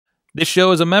This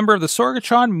show is a member of the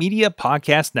Sorgatron Media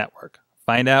Podcast Network.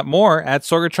 Find out more at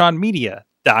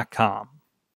sorgatronmedia.com.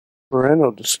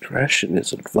 Parental discretion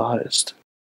is advised.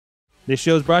 This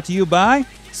show is brought to you by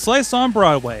Slice on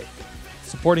Broadway,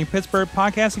 supporting Pittsburgh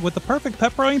podcasting with the perfect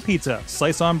pepperoni pizza.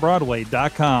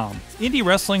 SliceOnBroadway.com. Indy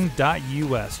Wrestling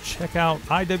US. Check out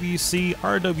IWC,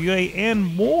 RWA,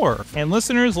 and more. And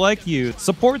listeners like you,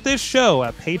 support this show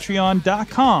at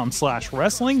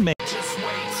patreon.com/wrestlingmayhem. Just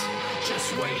wait,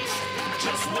 just wait,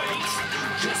 just wait,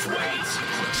 just wait,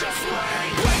 just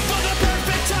wait. Wait for the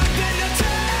perfect time, then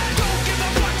attack. Don't give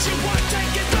up what you want,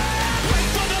 take it back. Wait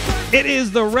for the perfect. It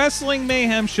is the Wrestling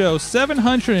Mayhem Show,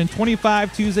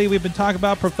 725 Tuesday. We've been talking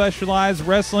about professionalized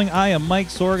wrestling. I am Mike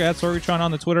Sorg at Sorgatron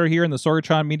on the Twitter here in the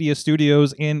Sorgatron Media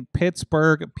Studios in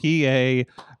Pittsburgh, PA.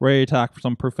 Ready to talk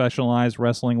some professionalized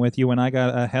wrestling with you. And I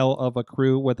got a hell of a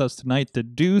crew with us tonight to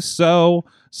do so.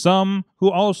 Some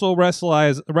who also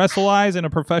wrestleize in a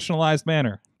professionalized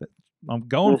manner. I'm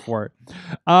going for it.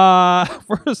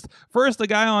 First, the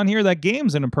guy on here that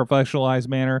games in a professionalized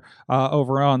manner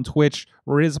over on Twitch,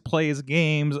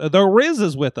 RizzPlaysGames. The Rizz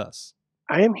is with us.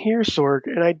 I am here, Sorg,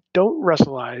 and I don't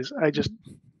wrestleize. I just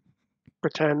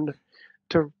pretend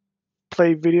to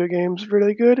play video games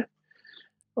really good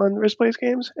on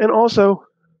RizzPlaysGames. And also,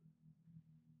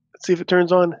 let's see if it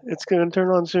turns on. It's going to turn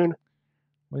on soon.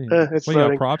 It's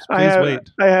loading. Props? Please wait.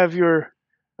 I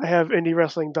have Indy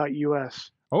Wrestling US.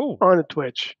 Oh, on the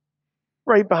Twitch,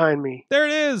 right behind me. There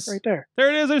it is. Right there. There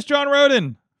it is. There's John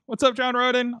Roden. What's up, John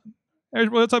Roden?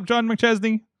 What's up, John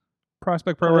McChesney?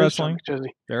 Prospect Pro Wrestling.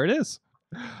 There it is.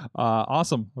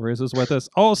 Awesome. Riz is with us.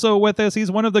 Also with us, he's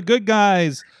one of the good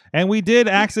guys. And we did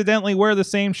accidentally wear the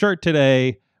same shirt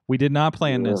today. We did not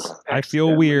plan this. I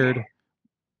feel weird.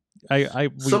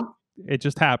 It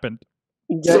just happened.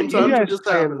 Sometimes it just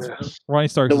happens. Ronnie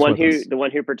Starks the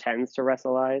one who pretends to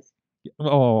wrestleize.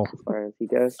 Oh, as far as he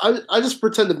goes. I just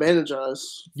pretend to manage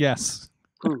us. Yes.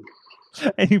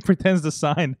 And he pretends to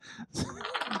sign.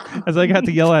 As I got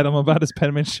to yell at him about his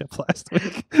penmanship last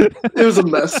week. It was a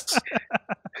mess.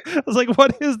 I was like,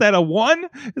 what is that? A 1?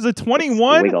 Is it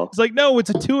 21? It's like, no, it's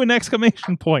a 2 and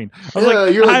exclamation point. I was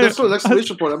like, you're like, that's an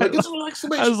exclamation point. I'm like, it's an exclamation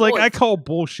point. I was like, I call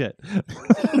bullshit.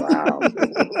 Wow.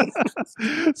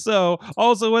 So,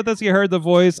 also with us, you heard the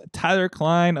voice. Tyler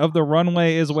Klein of the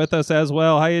Runway is with us as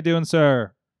well. How you doing,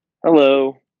 sir?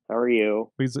 Hello. How are you?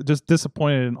 He's just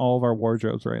disappointed in all of our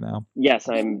wardrobes right now. Yes,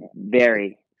 I'm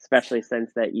very, especially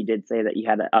since that you did say that you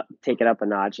had to take it up a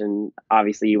notch, and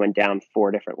obviously you went down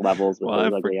 4 different levels with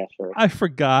those ugly ass shirts. I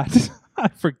forgot.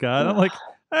 I'm like,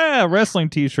 wrestling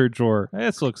t-shirt drawer.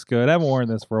 This looks good. I haven't worn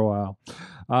this for a while.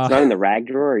 It's not in the rag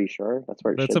drawer. Are you sure? That's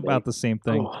where it That's should about be. the same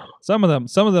thing. Oh. Some of them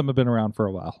have been around for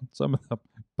a while. Some of them,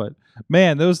 but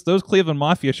man, those Cleveland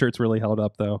Mafia shirts really held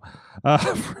up though.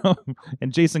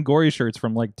 And Jason Gorey shirts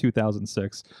from like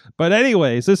 2006. But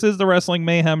anyways, this is the Wrestling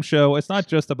Mayhem Show. It's not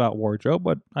just about wardrobe,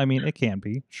 but I mean it can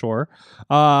be, sure.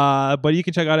 But you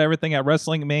can check out everything at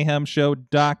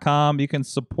WrestlingMayhemShow.com. You can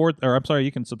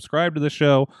you can subscribe to the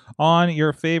show on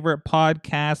your favorite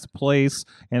podcast place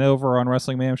and over on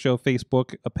Wrestling Mayhem Show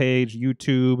Facebook page,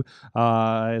 YouTube,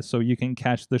 so you can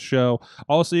catch the show.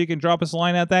 Also, you can drop us a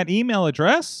line at that email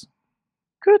address.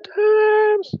 Good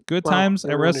times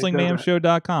at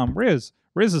WrestlingMayhemShow.com. Rizz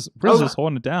is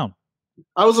holding it down.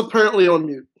 I was apparently on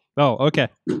mute. Oh, okay.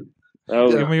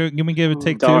 Oh, Give me give it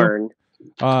take darn.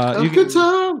 2. Good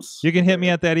times. You can hit me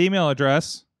at that email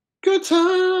address. Good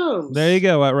times. There you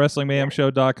go at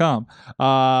WrestlingMayhemShow.com.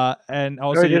 And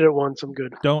also, I did it once. I'm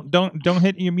good. Don't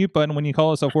hit your mute button when you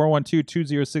call us at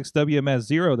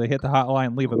 412-206-WMS0. They hit the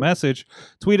hotline, leave a message.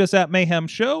 Tweet us at Mayhem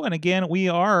Show. And again, we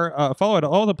are followed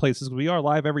all the places. We are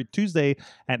live every Tuesday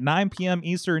at 9 p.m.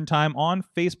 Eastern Time on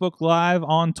Facebook Live,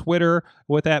 on Twitter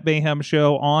with at Mayhem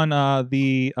Show, on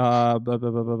the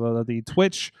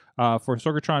Twitch. For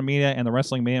Sorgatron Media and the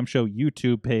Wrestling Mayhem Show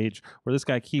YouTube page, where this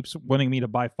guy keeps wanting me to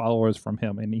buy followers from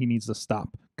him, and he needs to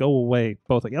stop. Go away,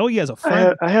 both. Oh, he has a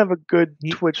friend. I have a good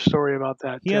Twitch story about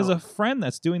that. He has a friend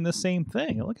that's doing the same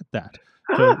thing. Look at that.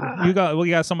 So you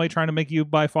got somebody trying to make you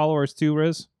buy followers too,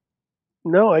 Riz?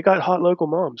 No, I got hot local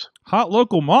moms. Hot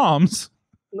local moms?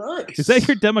 Nice. Is that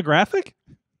your demographic?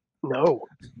 No.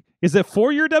 Is it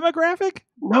for your demographic?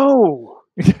 No.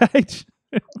 It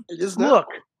is not.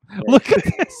 Look at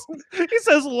this. He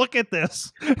says, look at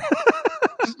this.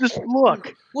 Just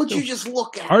look. Would you just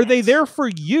look at Are they there for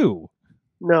you?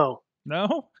 No.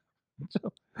 No?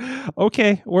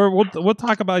 Okay. We'll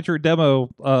talk about your demo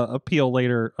appeal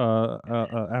later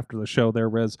after the show there,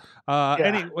 Riz.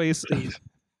 Anyways,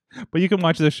 But you can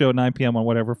watch this show at 9 p.m. on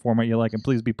whatever format you like, and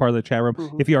please be part of the chat room.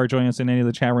 Mhm. If you are joining us in any of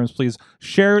the chat rooms, please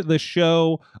share the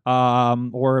show,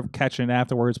 or catching it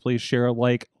afterwards. Please share,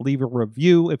 leave a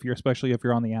review especially if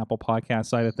you're on the Apple Podcast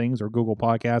side of things or Google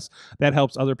Podcasts. That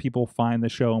helps other people find the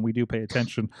show, and we do pay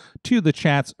attention to the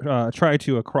chats. Try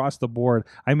to across the board.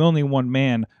 I'm only one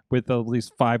man with at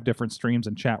least 5 different streams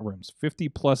and chat rooms.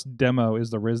 50+ demo is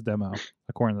the Rizz demo,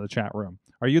 according to the chat room.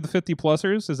 Are you the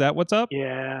 50+ers? Is that what's up?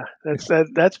 Yeah,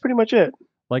 that's pretty much it.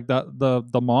 Like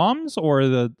the moms or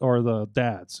the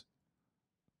dads?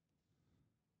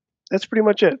 That's pretty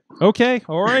much it. Okay,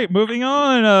 all right, moving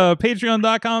on.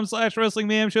 Patreon.com/Wrestling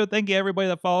Mayhem Show. Thank you everybody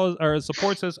that follows or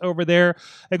supports us over there,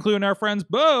 including our friends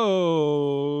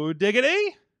Bo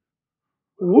Diggity.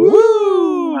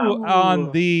 Woo!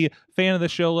 On the fan of the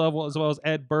show level, as well as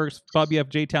Ed Burks, Bobby F.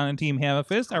 J. Town, and Team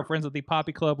Hammerfist. Our friends at the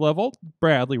Poppy Club level,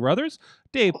 Bradley Ruthers,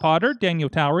 Dave Potter, Daniel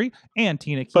Towery, and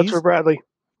Tina Keys. Butts for Bradley.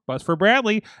 Butts for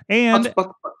Bradley. And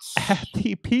Butts. at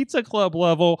the Pizza Club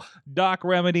level, Doc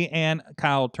Remedy and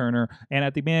Kyle Turner. And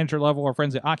at the manager level, our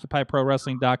friends at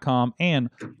OccupyProWrestling.com and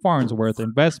Farnsworth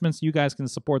Investments. You guys can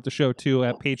support the show too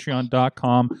at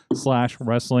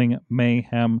Patreon.com/Wrestling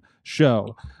Mayhem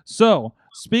Show. So,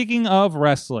 speaking of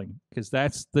wrestling, because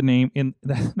that's the name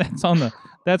that's on the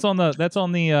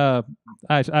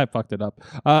I fucked it up.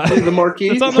 The marquee.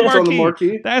 It's on the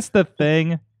marquee. That's the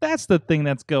thing. That's the thing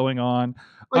that's going on.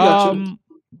 I got you.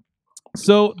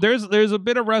 So there's a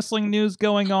bit of wrestling news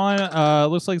going on.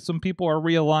 Looks like some people are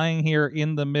realigning here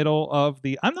in the middle of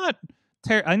the. I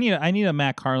need a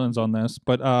Matt Carlins on this,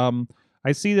 but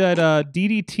I see that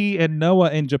DDT and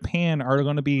NOAH in Japan are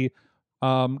going to be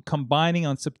combining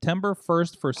on September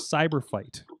 1st for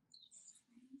CyberFight.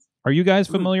 Are you guys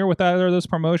familiar with either of those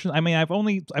promotions? I mean, I've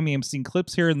seen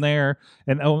clips here and there,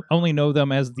 and only know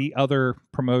them as the other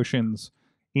promotions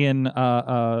in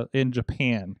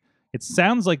Japan. It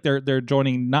sounds like they're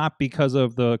joining not because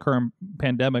of the current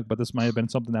pandemic, but this might have been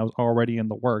something that was already in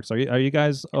the works. Are you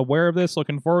guys aware of this?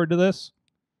 Looking forward to this?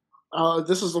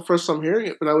 This is the first time hearing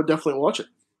it, but I would definitely watch it.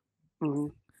 Mm-hmm.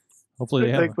 Hopefully,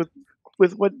 they have. Like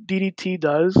with what DDT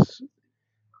does,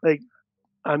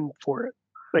 I'm for it.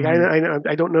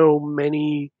 I don't know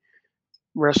many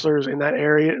wrestlers in that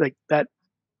area,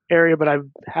 but I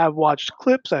have watched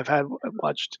clips. I've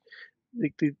watched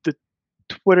the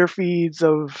Twitter feeds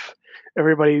of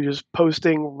everybody just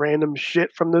posting random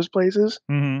shit from those places.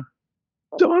 Mm-hmm.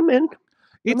 So I'm in.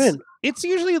 It's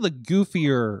usually the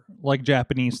goofier,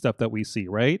 Japanese stuff that we see,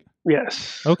 right?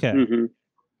 Yes. Okay. Mm-hmm.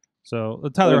 So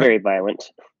Tyler, we're very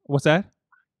violent. What's that?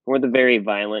 We're the very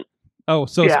violent. Oh,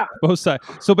 so yeah. Both sides.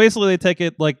 So basically, they take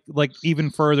it like even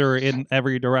further in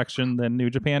every direction than New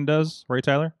Japan does, right,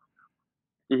 Tyler?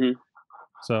 Mm-hmm.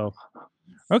 So,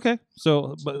 okay.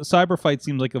 So, but CyberFight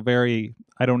seems like a very,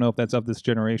 I don't know if that's of this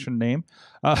generation name,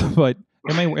 but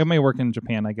it may work in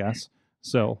Japan, I guess.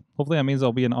 So hopefully that means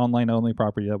there'll be an online only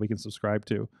property that we can subscribe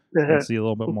to and see a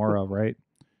little bit more of, right?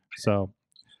 So.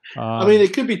 I mean,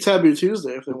 it could be Taboo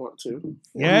Tuesday if they want to.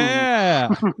 Yeah.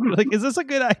 Is this a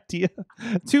good idea?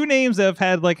 2 names that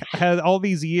have had all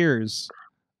these years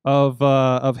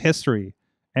of history,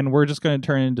 and we're just going to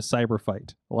turn it into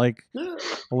CyberFight.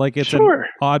 It's sure. an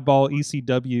oddball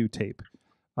ECW tape.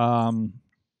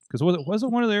 Because was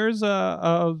it one of theirs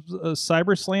a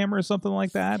Cyber Slam or something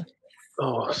like that?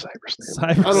 Oh, CyberSlam.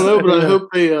 I don't know, but I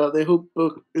hope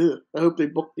they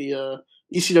book the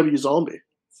ECW Zombie.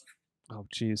 Oh,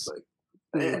 jeez.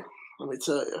 Man, let me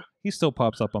tell you. He still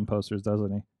pops up on posters, doesn't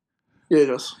he? Yeah, he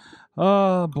does.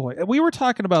 Oh, boy. We were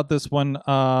talking about this one.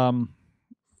 I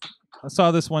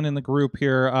saw this one in the group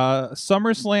here.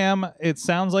 SummerSlam, it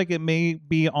sounds like it may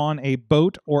be on a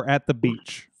boat or at the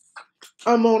beach.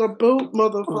 I'm on a boat,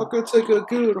 motherfucker. Take a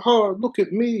good hard look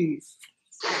at me.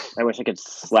 I wish I could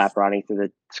slap Ronnie through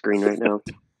the screen right now.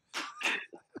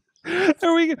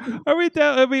 Are we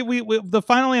down? I mean, we the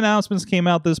final announcements came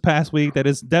out this past week that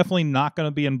it's definitely not going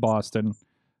to be in Boston.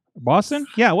 Boston?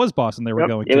 Yeah, it was Boston they were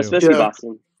going to. It was supposed to be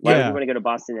Boston. Why would Yeah. you want to go to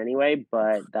Boston anyway?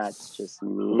 But that's just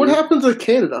me. What happened to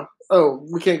Canada? Oh,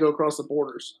 we can't go across the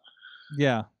borders.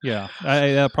 Yeah.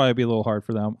 That'll probably be a little hard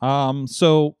for them.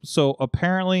 So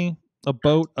apparently a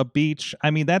boat, a beach. I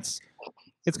mean, it's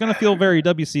going to feel very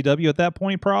WCW at that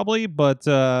point, probably. But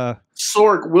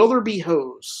Sorg, will there be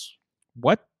hose?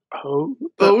 What?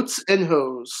 Boats and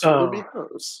hose. Will there be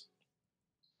hose?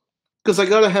 Because I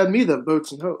gotta have me them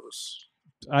boats and hose.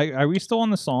 Are we still on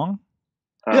the song?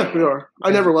 Yeah, we are.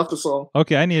 I never left the song.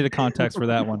 Okay, I needed a context for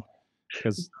that one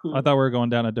because I thought we were going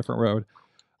down a different road.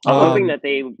 I'm hoping that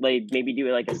they maybe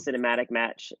do a cinematic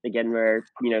match again where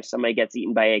somebody gets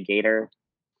eaten by a gator,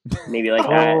 maybe like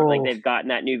that. Like they've gotten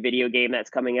that new video game that's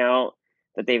coming out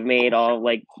that they've made all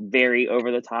like very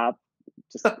over the top.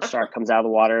 Just the shark comes out of the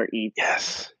water,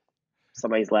 eats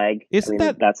somebody's leg. That's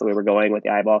the way we're going with the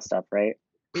eyeball stuff, right?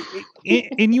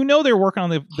 And they're working on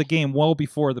the game well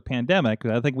before the pandemic.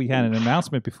 I think we had an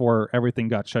announcement before everything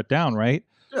got shut down, right?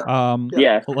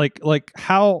 Yeah. Like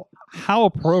how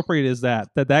appropriate is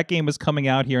that game is coming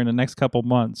out here in the next couple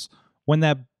months when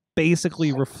that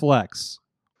basically reflects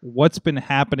what's been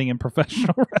happening in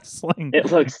professional wrestling.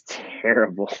 It looks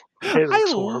terrible. I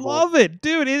love it,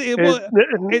 dude.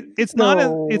 It's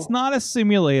not a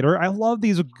simulator. I love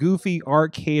these goofy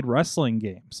arcade wrestling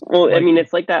games. Well, I mean,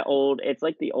 it's like an old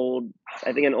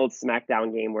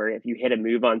SmackDown game where if you hit a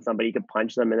move on somebody, you could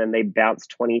punch them and then they bounce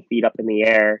 20 feet up in the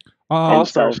air. All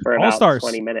Stars for about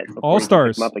 20 minutes. All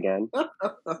Stars. Up again.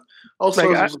 All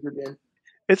Stars is a good game.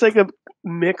 It's like a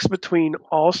mix between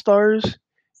All Stars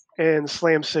and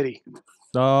Slam City.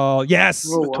 Oh, yes.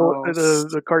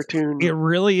 The cartoon. It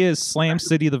really is Slam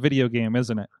City, the video game,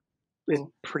 isn't it? It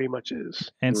pretty much is.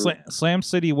 And Slam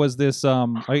City was this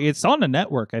it's on the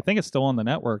network. I think it's still on the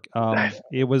network.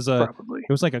 It was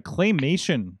like a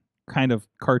claymation kind of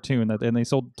cartoon and they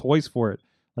sold toys for it.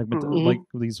 Like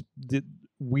these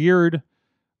weird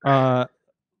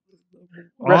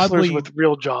wrestlers with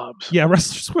real jobs. Yeah,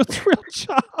 wrestlers with real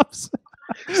jobs.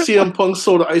 CM Punk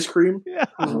sold ice cream. Yeah.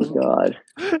 Oh God.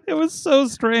 It was so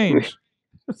strange.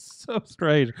 So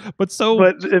strange. But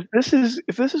if this is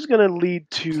going to lead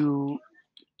to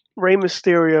Rey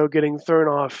Mysterio getting thrown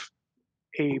off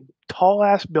a tall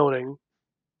ass building,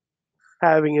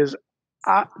 having his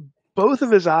both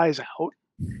of his eyes out,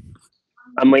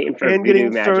 I'm waiting for and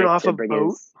getting thrown off a boat,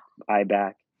 his eye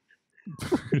back.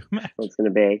 That's what it's going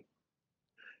to be.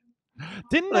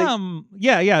 Didn't no,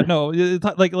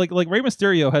 like Rey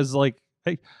Mysterio has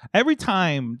every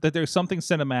time that there's something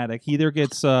cinematic, he either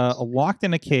gets locked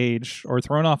in a cage or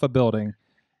thrown off a building.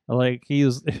 Like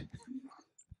he's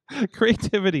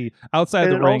creativity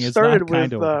outside the ring is not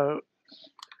kind of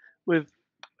with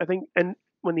I think and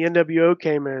when the NWO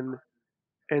came in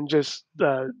and just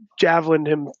javelined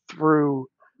him through,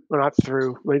 well not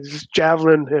through, like just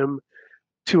javelined him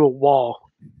to a wall.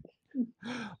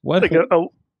 What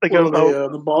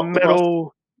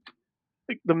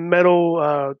the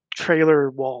metal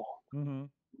trailer wall. Mm-hmm.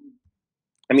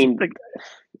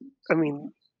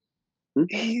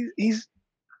 He's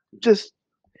just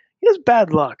he has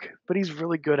bad luck, but he's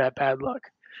really good at bad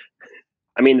luck.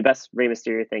 I mean, the best Rey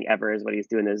Mysterio thing ever is what he's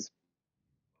doing is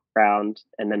round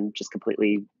and then just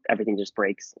completely everything just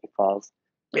breaks and falls.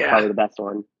 Yeah, probably the best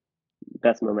one,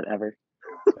 best moment ever.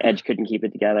 Edge couldn't keep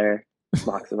it together,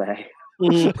 walks away.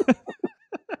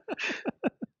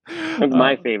 That's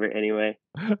my favorite anyway.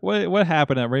 What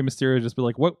happened at Rey Mysterio? Just be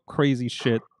like, what crazy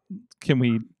shit can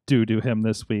we do to him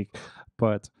this week?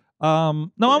 But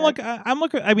no, I'm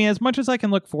looking. I mean, as much as I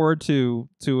can look forward to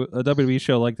a WWE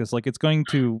show like this, like it's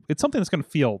something that's going to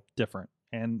feel different,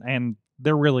 and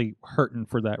they're really hurting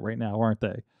for that right now, aren't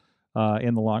they?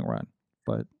 In the long run,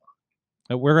 but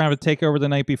we're gonna have a takeover the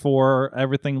night before.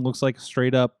 Everything looks like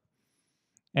straight up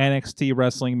NXT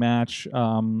wrestling match,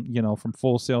 from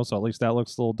Full Sail, so at least that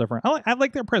looks a little different. I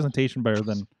like their presentation better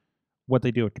than what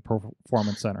they do at the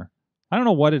Performance Center. I don't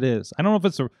know what it is. I don't know if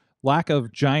it's a lack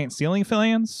of giant ceiling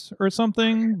fans or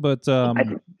something, but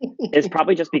it's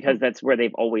probably just because that's where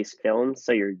they've always filmed,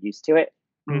 so you're used to it.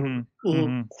 Mm-hmm.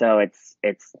 Mm-hmm. So it's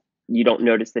you don't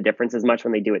notice the difference as much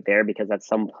when they do it there because that's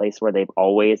some place where they've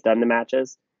always done the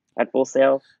matches at Full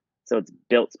Sail. So it's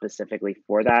built specifically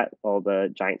for that, all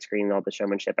the giant screen, all the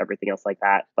showmanship, everything else like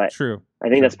that. But true. I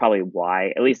think that's probably why,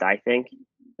 at least I think,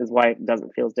 is why it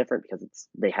doesn't feel as different because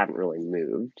they haven't really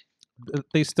moved.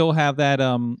 They still have that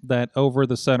that over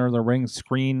the center of the ring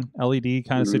screen LED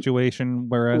kind of situation,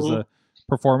 whereas the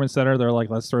Performance Center, they're like,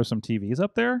 let's throw some TVs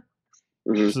up there.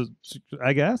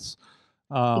 I guess.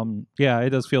 Yeah,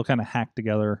 it does feel kind of hacked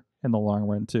together in the long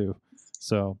run too.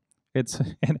 So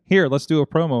and here, let's do a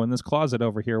promo in this closet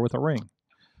over here with a ring.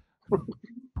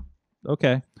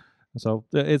 Okay. So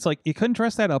it's like you couldn't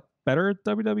dress that up better at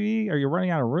WWE. Are you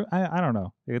running out of room? I don't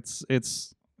know.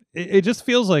 It just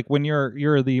feels like when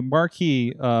you're the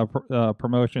marquee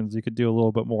promotions, you could do a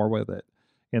little bit more with it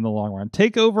in the long run.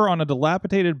 Take over on a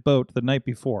dilapidated boat the night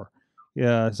before.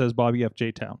 Yeah, says Bobby F.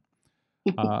 J. Town.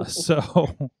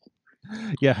 So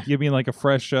yeah, you mean like a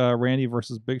fresh Randy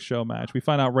versus Big Show match. We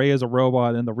find out Ray is a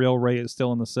robot and the real Ray is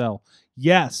still in the cell.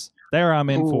 Yes, there I'm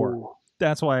in for.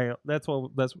 That's what didn't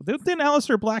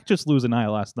Aleister Black just lose an eye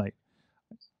last night?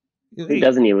 Who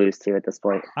doesn't he lose to at this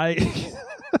point?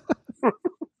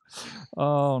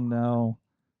 Oh no.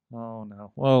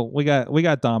 Well, we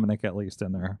got Dominic at least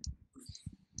in there.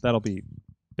 That'll be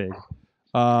big.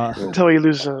 Until he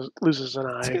loses an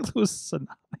eye. He loses an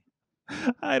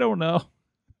eye. I don't know.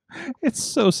 It's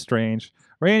so strange.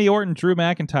 Randy Orton, Drew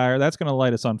McIntyre. That's going to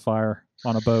light us on fire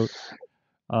on a boat,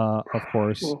 of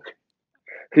course.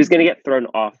 Who's going to get thrown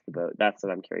off the boat? That's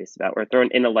what I'm curious about. We're thrown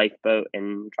in a lifeboat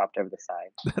and dropped over the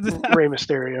side. Rey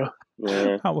Mysterio.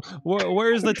 Yeah.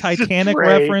 Where is the Titanic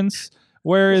Ray. reference?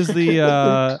 Where is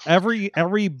the every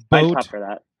I'd boat? pop for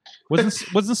that.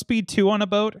 Wasn't Speed 2 on a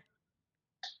boat?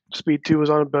 Speed 2 was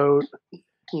on a boat.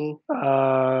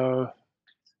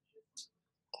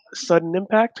 Sudden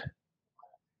Impact.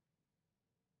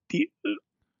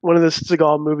 One of the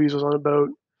Seagal movies was on a boat.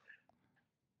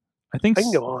 I think I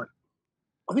can go on.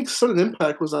 I think Sudden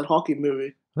Impact was that hockey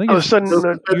movie. I think Oh, it's- Sudden. you're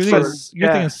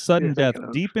thinking Death. Sudden You're Death. thinking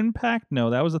of. Deep Impact? No,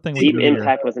 that was the thing. with Deep the meteor.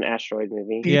 Impact was an asteroid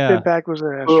movie. Deep Yeah. Impact was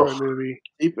an asteroid Ugh. movie.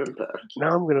 Deep Impact. Now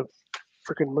I'm gonna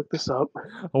freaking look this up.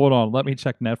 Hold on, let me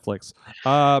check Netflix.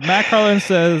 Matt Carlin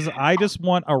says, "I just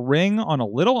want a ring on a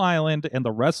little island, and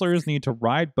the wrestlers need to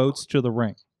ride boats to the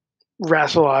ring.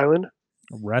 Wrestle Island.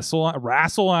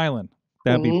 Wrestle Island.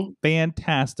 That'd be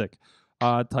fantastic."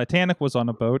 Titanic was on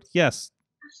a boat. Yes,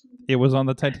 it was on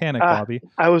the Titanic, Bobby.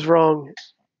 I was wrong.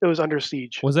 It was Under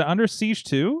Siege. Was it Under Siege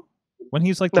too? When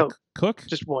he's like No. the cook?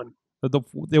 Just one.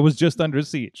 It was just Under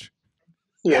Siege.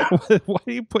 Yeah. Why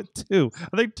do you put 2?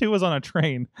 I think 2 was on a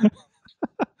train. Oh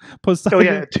Poseidon.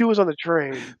 yeah, 2 was on the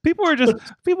train. People are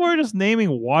just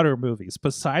naming water movies.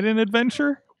 Poseidon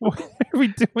Adventure? What are we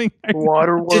doing?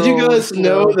 Water. Did you guys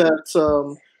know World,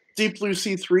 that Deep Blue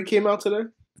Sea 3 came out today?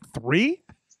 3?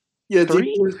 Yeah, 3?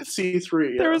 Deep Blue Sea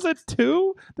 3. Yeah. There was a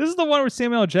 2? This is the one where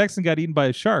Samuel L. Jackson got eaten by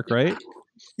a shark, right?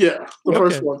 Yeah, the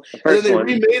first Okay. one. The And first then they one.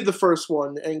 remade the first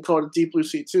one and called it Deep Blue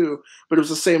Sea 2, but it was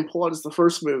the same plot as the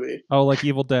first movie. Oh, like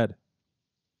Evil Dead.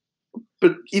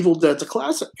 But Evil Dead's a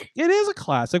classic. It is a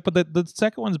classic, but the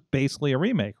second one's basically a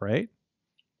remake, right?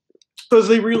 Because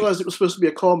they realized it was supposed to be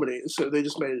a comedy, so they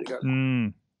just made it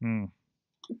again.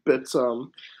 But,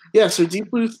 yeah, so Deep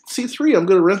Blue Sea 3, I'm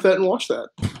going to rent that and watch that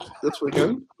this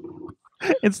weekend.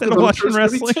 Instead of I'm watching sure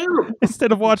it's gonna be wrestling, terrible.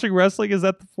 instead of watching wrestling, is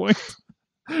that the point?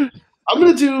 I'm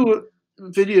going to do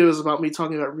videos about me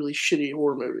talking about really shitty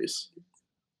horror movies.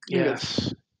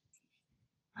 Yes.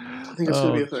 I think it's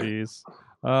going to be a thing. Jeez.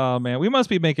 Oh man, we must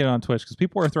be making it on Twitch because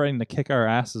people are threatening to kick our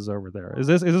asses over there. Is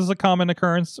this a common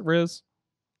occurrence, Riz?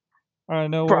 I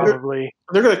know. Probably.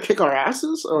 They're going to kick our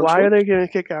asses? on Why are Twitch? they going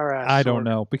to kick our ass? I don't Sorg?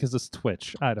 know because it's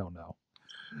Twitch. I don't know.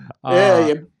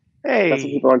 Yeah, Hey. That's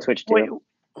what people on Twitch do. Wait.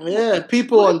 yeah,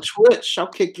 people on Twitch, I'll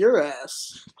kick your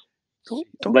ass. Don't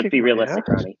Let's kick be my realistic, ass.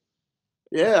 Ronnie.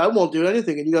 Yeah, I won't do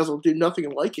anything, and you guys will do nothing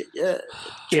and like it. Yeah.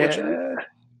 Yeah.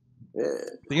 Yeah.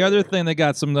 The other thing that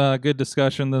got some good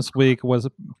discussion this week was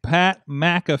Pat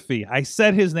McAfee. I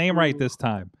said his name right this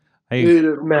time.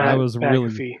 Dude, I was really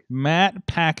McAfee. Matt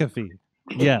McAfee.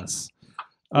 Yes.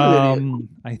 What an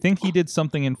I think he did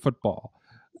something in football.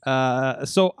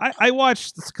 So I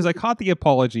watched this because I caught the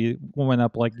apology went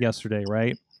up like yesterday,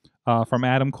 right? From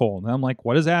Adam Cole. And I'm like,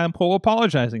 what is Adam Cole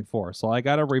apologizing for? So I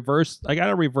got a reverse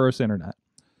internet.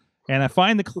 And I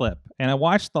find the clip and I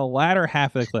watched the latter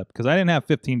half of the clip because I didn't have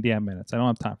 15 damn minutes. I don't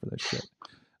have time for this shit.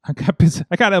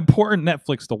 I got important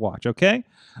Netflix to watch, okay?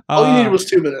 all you needed was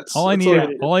 2 minutes. All I That's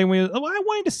needed, I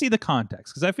wanted to see the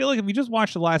context because I feel like if you just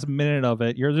watch the last minute of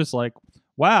it, you're just like,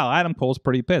 wow, Adam Cole's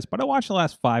pretty pissed. But I watched the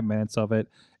last 5 minutes of it,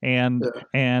 and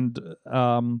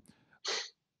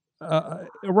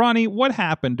Ronnie, what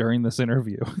happened during this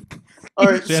interview? All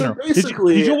In right, so general.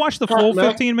 basically, did you watch the Pat full Mc-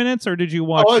 15 minutes, or did you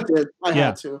watch? Oh, I did. I Yeah.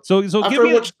 had to. So After give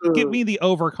I watched give me the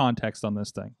over context on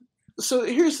this thing. So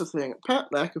here's the thing. Pat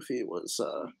McAfee was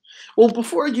well,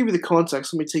 before I give you the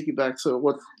context, let me take you back to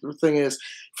what the thing is.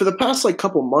 For the past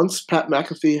couple months, Pat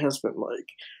McAfee has been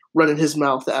running his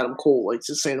mouth to Adam Cole,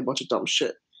 just saying a bunch of dumb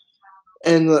shit.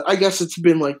 And I guess it's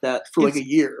been like that for a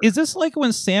year. Is this like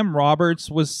when Sam Roberts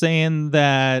was saying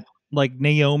that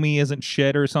Naomi isn't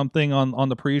shit or something on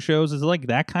the pre-shows? Is it like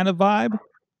that kind of vibe?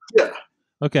 Yeah.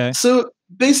 Okay. So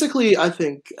basically, I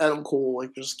think Adam Cole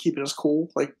just keeping us cool,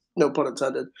 no pun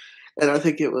intended. And I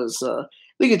think it was,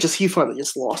 he finally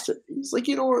just lost it. He's like,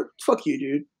 you know what? Fuck you,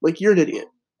 dude. You're an idiot.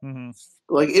 Mm-hmm.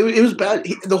 It was bad.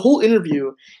 The whole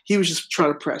interview, he was just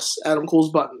trying to press Adam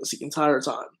Cole's buttons the entire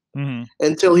time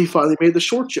until he finally made the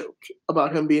short joke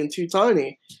about him being too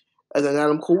tiny. And then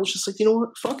Adam Cole was just like, you know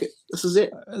what? Fuck it. This is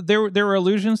it. There were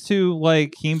allusions to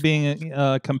him being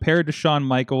compared to Shawn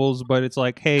Michaels, but it's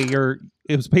like, hey,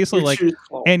 it was basically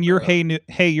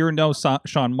you're no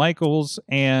Shawn Michaels,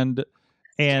 and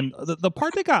the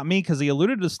part that got me, because he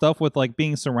alluded to stuff with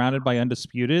being surrounded by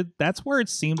Undisputed, that's where it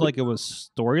seemed like it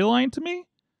was storyline to me.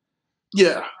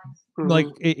 Yeah. Like,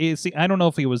 see, I don't know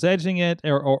if he was edging it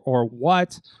or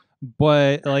what,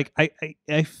 but like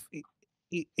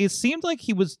it seemed like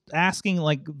he was asking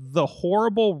like the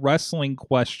horrible wrestling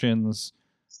questions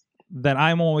that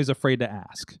I'm always afraid to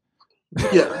ask.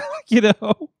 Yeah. You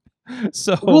know?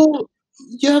 So Well,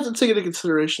 you have to take into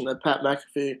consideration that Pat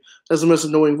McAfee has the most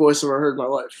annoying voice I've ever heard in my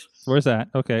life. where's that?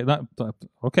 Okay.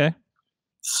 Okay.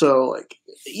 So, like,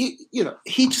 you know,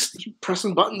 he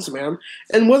pressing buttons, man.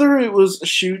 And whether it was a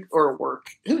shoot or a work,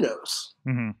 who knows?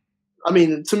 Mm-hmm. I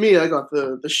mean, to me, I got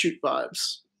the shoot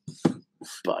vibes.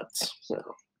 But, you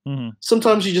know, Mm-hmm.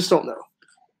 sometimes you just don't know.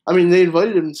 I mean, they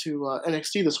invited him to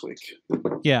NXT this week.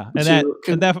 Yeah. And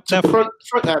to that front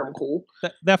Adam Cole.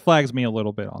 that flags me a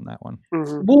little bit on that one.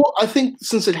 Mhm. Well, I think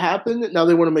since it happened, now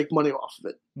they want to make money off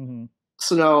of it. Mm-hmm.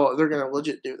 So now they're going to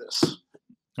legit do this.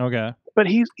 Okay. But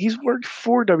he's worked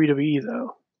for WWE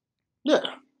though. Yeah.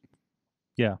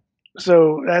 Yeah.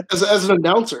 So that's As an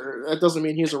announcer, that doesn't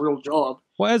mean he has a real job.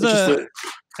 Well, It's just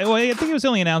well, I think he was the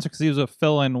only announcer because he was a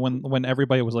fill-in when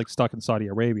everybody was like stuck in Saudi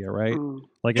Arabia, right?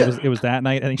 Like Yeah. it was that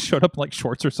night, and he showed up in like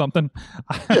shorts or something.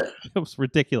 Yeah. It was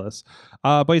ridiculous.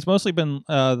 But he's mostly been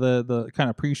the kind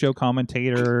of pre-show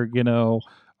commentator, you know,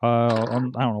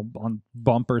 on I don't know, on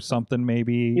Bump or something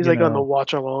maybe. he's you like on know. the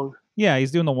watch along. Yeah,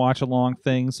 he's doing the watch along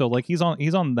thing. So like he's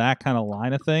on that kind of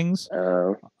line of things.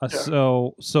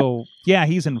 So yeah,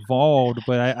 he's involved,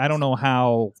 but I don't know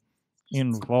how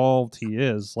involved he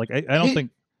is. Like I don't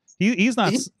think he's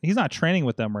not training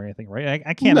with them or anything, right?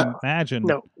 I can't imagine.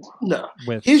 No.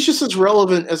 With He's just as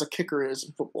relevant as a kicker is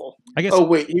in football. I guess. Oh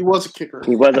wait, he was a kicker.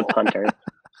 He was a punter.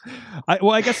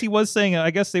 I guess he was saying. I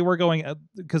guess they were going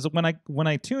because when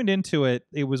I tuned into it,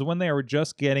 it was when they were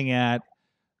just getting at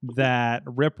that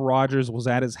Rip Rogers was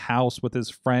at his house with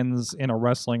his friends in a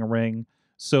wrestling ring,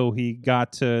 so he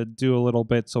got to do a little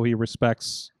bit, so he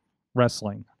respects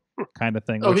wrestling, kind of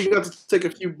thing. Oh, he got to take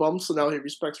a few bumps, and now he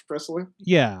respects wrestling.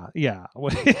 Yeah.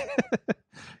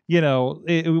 You know,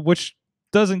 which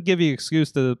doesn't give you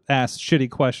excuse to ask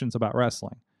shitty questions about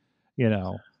wrestling. You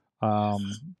know,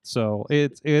 so so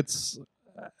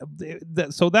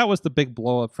that was the big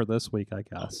blow up for this week, I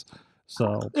guess.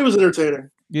 So It was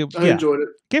entertaining. I yeah, enjoyed it.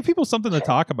 give people something to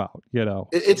talk about. You know,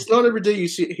 It's not every day you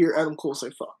hear Adam Cole say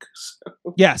 "fuck."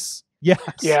 So. yes. Yeah.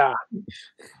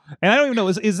 And I don't even know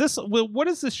is this what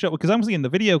is this show? Because I'm seeing the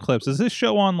video clips. Is this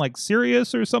show on like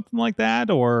Sirius or something like that,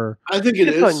 or I think it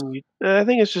is. I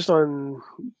think it's just on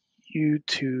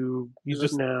YouTube He's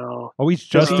just now. oh he's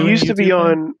just He doing He used to be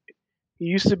YouTube thing? on. He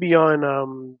used to be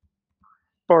on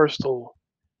Barstool.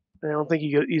 I don't think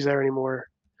he's there anymore.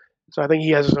 So I think he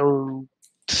has his own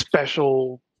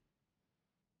special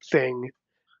thing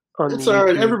on. It's all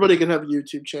right. YouTube. Everybody can have a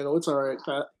YouTube channel. It's all right,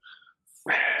 Pat.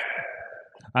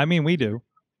 I mean, we do.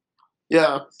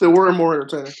 Yeah, they were more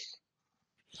entertaining.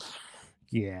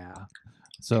 Yeah.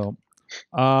 So,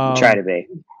 Try to be.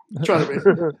 Try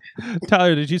to be.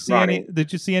 Tyler, did you see Ronnie.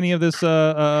 any of this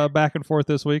back and forth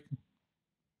this week?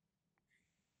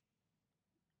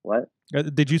 What?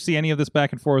 Did you see any of this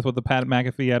back and forth with the Pat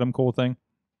McAfee Adam Cole thing?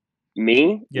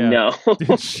 Me? Yeah. No.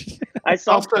 I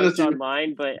saw I'll send it posts to you.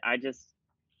 online, but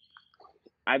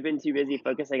I've been too busy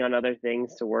focusing on other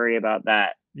things to worry about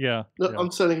that. Yeah. No, yeah.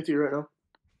 I'm sending it to you right now.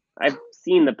 I've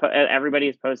seen everybody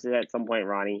has posted at some point,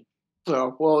 Ronnie.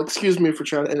 Oh, well, excuse me for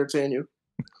trying to entertain you.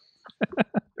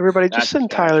 Everybody, That's just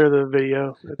send fine. Tyler the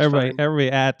video. It's fine.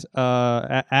 Everybody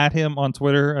at him on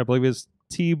Twitter. I believe it's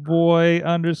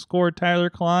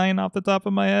T-boy_Tyler Klein off the top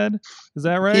of my head. Is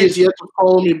that right? He has yet to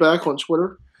follow me back on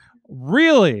Twitter.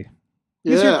 Really?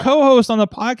 He's your Yeah. co-host on the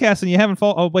podcast, and you haven't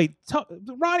followed. Oh wait,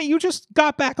 Ronnie, you just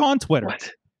got back on Twitter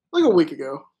What? Like a week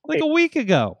ago. like a week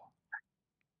ago.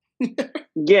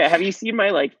 Yeah, have you seen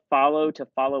my follow to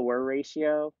follower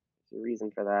ratio? There's a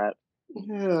reason for that.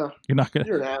 Yeah, You're not gonna.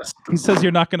 you're an ass. He says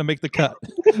you're not gonna make the cut.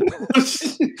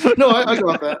 No, I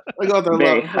got that. I got that.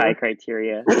 Very loud. high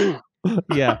criteria.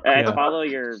 Yeah. I yeah. follow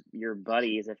your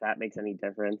buddies if that makes any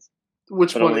difference,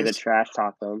 Which but one only the is? trash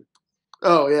talk them.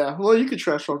 Oh, yeah. Well, you can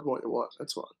trash talk what you want.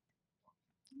 That's fine.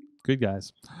 Good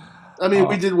guys. I mean,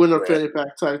 we Oh. did win our fanny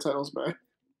pack titles back.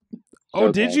 Oh,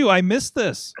 Okay. did you? I missed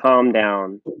this. Calm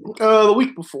down. The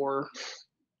week before.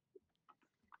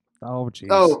 Oh, jeez.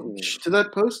 Oh, did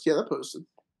that post? Yeah, that posted.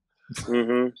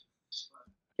 Mm-hmm.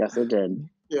 Yes, it did.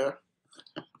 Yeah.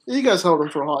 You guys held them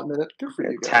for a hot minute. Good for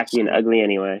you guys. Tacky and ugly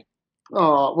anyway.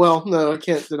 Oh, well, no, I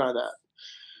can't deny that.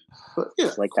 But, yeah.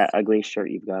 Just like that ugly shirt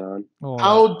you've got on. Oh.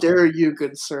 How dare you,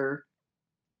 good sir?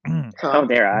 How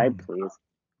dare I, please?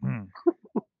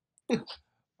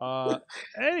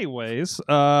 Anyways,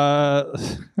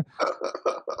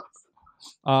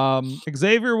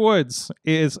 Xavier Woods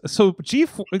is so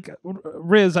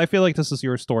Riz. I feel like this is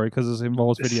your story because it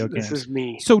involves video games. This is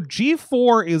me. So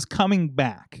G4 is coming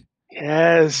back.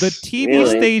 Yes. The TV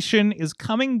station is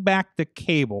coming back to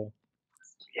cable.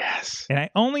 Yes. And I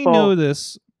only know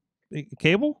this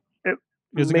cable.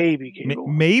 Maybe cable.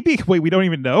 Maybe. Wait, we don't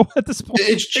even know at this point.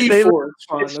 It's G4. It's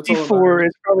fine. It's G4.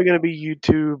 It's probably going to be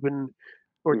YouTube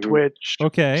or Twitch.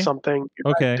 Okay. Something.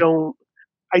 Okay.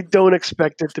 I don't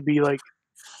expect it to be like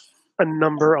a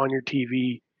number on your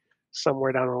TV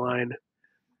somewhere down the line.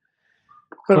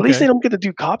 But at least they don't get to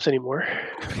do cops anymore.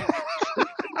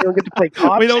 They don't get to play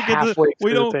cops. We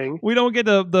don't get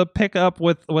the pick up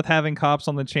with having cops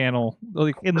on the channel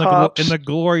like in the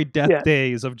glory death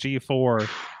days of G4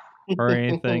 or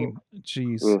anything.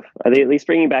 Jeez. Oof. Are they at least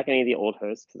bringing back any of the old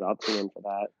hosts? Because I'll tune in for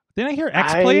that. Didn't I hear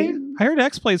X-Play? I heard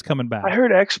X-Play's coming back. I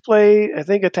heard X-Play. I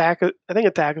think Attack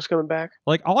is coming back.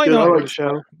 Like all I know the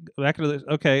show.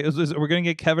 Okay, we're gonna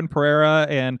get Kevin Pereira,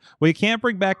 and we can't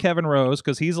bring back Kevin Rose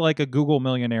because he's like a Google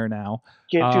millionaire now.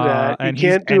 Can't do that.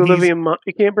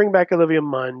 You can't bring back Olivia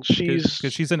Munn.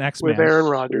 She's an X-Man with Aaron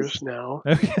Rodgers now.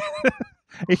 Okay.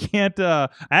 He can't.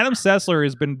 Adam Sessler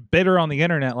has been bitter on the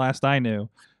internet. Last I knew.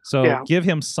 So give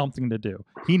him something to do.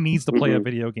 He needs to play a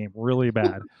video game really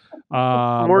bad.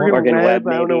 Morgan Webb,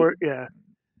 I don't know where.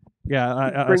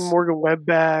 Bring Morgan Webb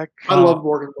back. I love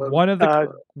Morgan Webb.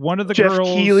 One of the Jeff girls.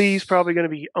 Keighley's probably going to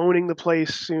be owning the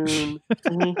place soon.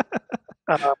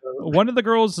 One of the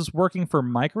girls is working for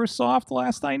Microsoft.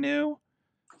 Last I knew,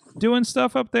 doing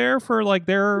stuff up there for like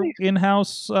their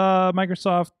in-house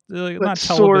Microsoft, not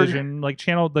television, like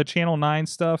the Channel 9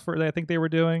 stuff. Or I think they were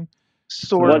doing.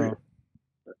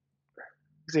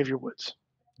 Xavier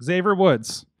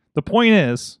Woods. The point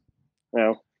is,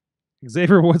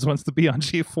 Xavier Woods wants to be on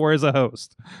G4 as a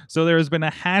host. So there has been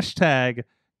a hashtag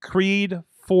Creed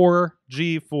for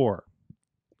G4.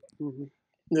 Mm-hmm.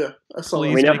 Yeah, I saw.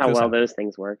 We know how well those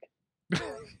things work.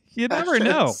 You never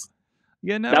know.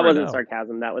 That wasn't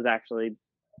sarcasm. That was actually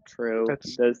true.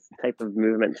 Those type of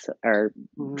movements are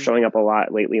showing up a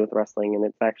lot lately with wrestling, and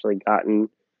it's actually gotten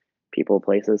people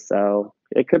places. So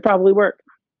it could probably work.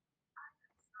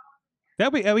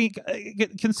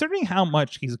 Considering how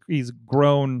much he's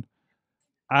grown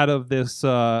out of this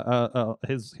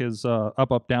his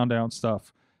up down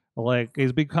stuff, like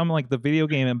he's become like the video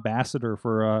game ambassador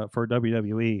for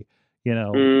WWE. You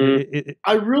know,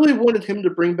 I really wanted him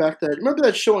to bring back that. Remember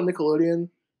that show on Nickelodeon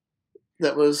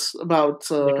that was about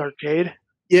Nick Arcade?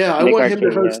 Yeah, I want him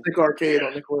to host Nick Arcade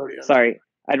on Nickelodeon. Sorry.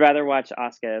 I'd rather watch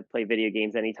Asuka play video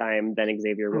games anytime than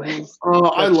Xavier Woods.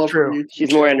 I love her.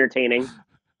 She's more entertaining.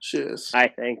 She is. I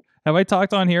think. Have I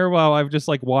talked on here while I've just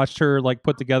like watched her like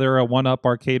put together a 1-up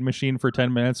arcade machine for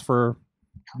 10 minutes for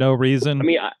no reason? I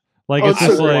mean, it's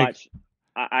just like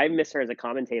I miss her as a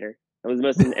commentator. It was the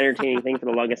most entertaining thing for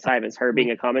the longest time is her being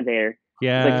a commentator.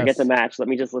 Yeah. Like forget the match. Let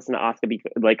me just listen to Asuka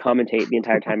commentate the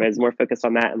entire time. I was more focused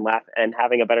on that and laugh and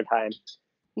having a better time.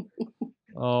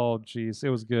 Oh, geez. It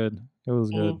was good.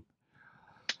 One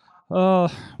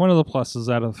of the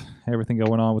pluses out of everything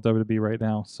going on with WWE right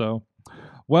now. So,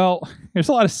 well, there's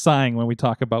a lot of sighing when we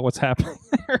talk about what's happening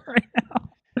there right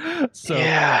now. So,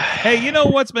 hey, you know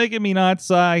what's making me nuts?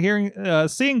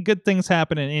 Seeing good things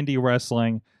happen in indie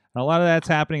wrestling. A lot of that's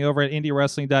happening over at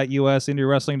IndieWrestling.us,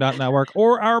 IndieWrestling.network,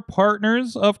 or our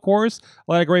partners, of course.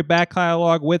 A lot of great back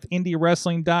catalog with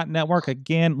IndieWrestling.network.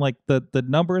 Again, like the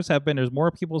numbers have been, there's more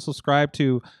people subscribed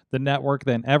to the network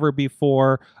than ever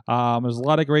before. There's a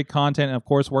lot of great content, and of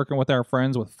course, working with our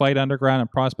friends with Fight Underground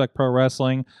and Prospect Pro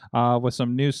Wrestling with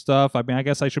some new stuff. I mean, I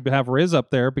guess I should have Rizz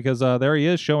up there because there he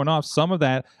is showing off some of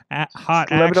that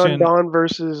hot action. Lebanon Dawn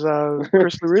versus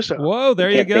Chris LaRusso. Whoa, there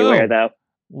you go. Where, though.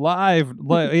 Live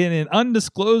in an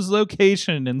undisclosed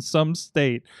location in some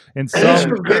state, in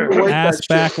some ass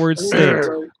backwards state.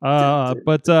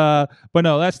 But no,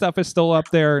 that stuff is still up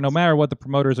there, no matter what the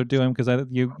promoters are doing, because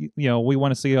we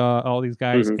want to see all these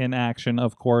guys in action.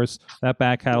 Of course, that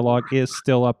back catalog is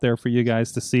still up there for you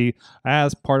guys to see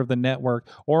as part of the network,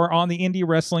 or on the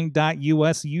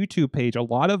IndieWrestling.us YouTube page. A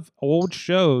lot of old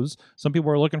shows. Some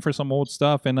people are looking for some old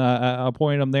stuff, and I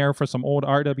pointed them there for some old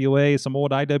RWA, some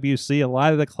old IWC, a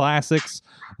lot of the classics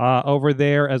over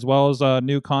there, as well as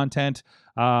new content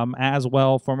as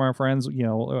well from our friends,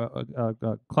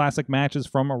 classic matches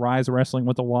from Arise Wrestling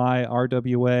with a Y,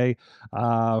 RWA,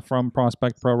 from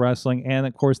Prospect Pro Wrestling, and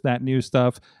of course that new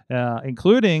stuff,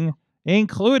 including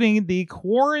the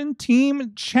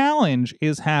Quarantine Challenge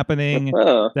is happening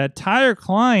that Tyler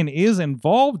Klein is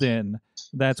involved in.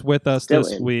 That's with us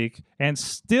this week, and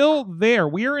still there.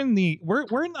 We're in the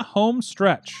home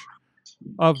stretch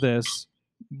of this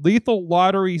lethal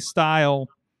lottery style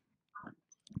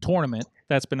tournament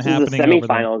that's been This is happening. the over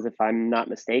there. semifinals, if I'm not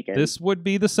mistaken. This would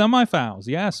be the semifinals.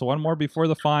 Yes, one more before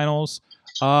the finals.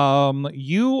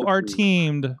 You are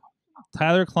teamed,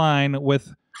 Tyler Klein,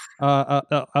 with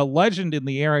a legend in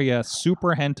the area,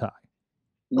 Super Hentai,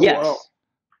 Yes. wow.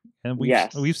 and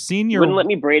Yes. we've seen You your. wouldn't let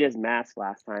me braid his mask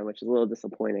last time, which is a little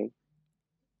disappointing.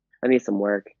 I need some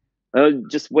work. I'll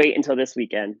just wait until this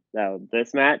weekend, though.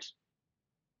 This match,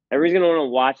 everybody's going to want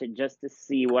to watch it just to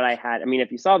see what I had. I mean,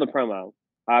 if you saw the promo,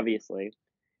 obviously,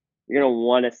 you're going to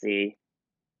want to see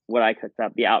what I cooked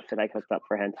up, the outfit I cooked up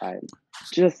for Hentai.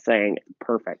 Just saying,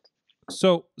 perfect.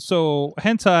 So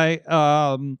Hentai.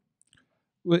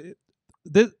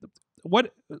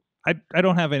 What I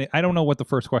don't have any. I don't know what the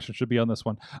first question should be on this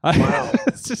one. Wow.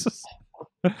 It's just,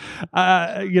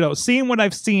 seeing what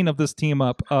I've seen of this team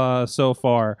up so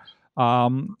far.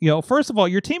 First of all,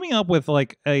 you're teaming up with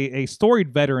like a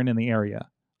storied veteran in the area.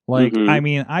 Like, Mhm. I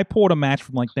mean, I pulled a match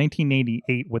from like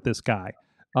 1988 with this guy.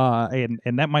 And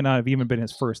that might not have even been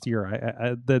his first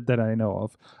year that I know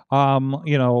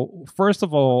of. First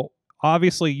of all,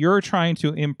 obviously you're trying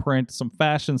to imprint some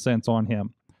fashion sense on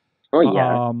him. Oh,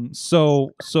 yeah.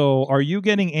 So are you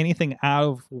getting anything out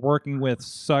of working with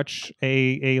such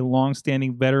a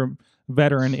long-standing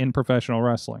veteran in professional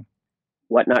wrestling?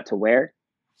 What not to wear,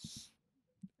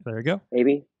 There you go.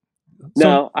 maybe? So-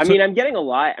 No, I so- mean, I'm getting a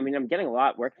lot. I mean, I'm getting a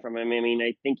lot work from him. I mean,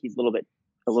 I think he's a little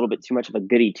bit too much of a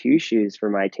goody two shoes for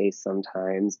my taste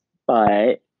sometimes.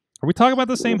 But Are we talking about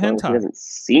the same as long as he hentai? doesn't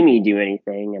see me do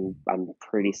anything, and I'm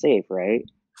pretty safe, right?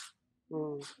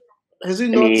 Has he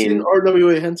not seen mean-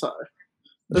 RWA hentai?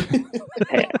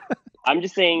 Hey, I'm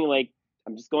just saying, like,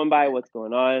 I'm just going by what's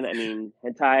going on. I mean,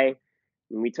 hentai.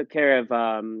 When we took care of,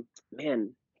 man,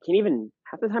 I can't even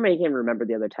half the time I can't remember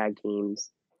the other tag teams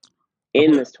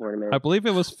in this tournament. I believe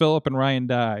it was Philip and Ryan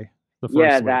Dye. The first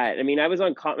Yeah, week. that. I mean, I was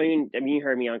on. I mean, you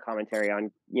heard me on commentary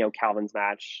on Calvin's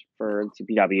match for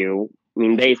CPW. I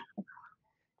mean,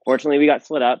 fortunately we got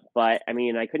split up, but I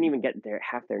mean, I couldn't even get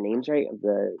half their names right.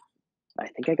 I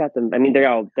think I got them. I mean, they're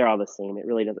all the same. It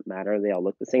really doesn't matter. They all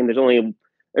look the same. There's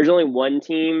only one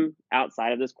team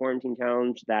outside of this quarantine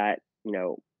challenge that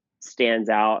stands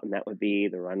out, and that would be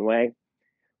the Runway.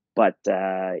 But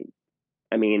I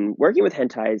mean, working with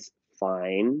hentai is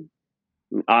fine.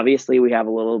 Obviously, we have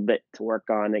a little bit to work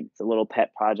on. It's a little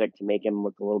pet project to make him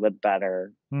look a little bit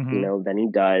better, Mhm. than he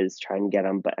does. Try and get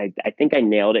him, but I think I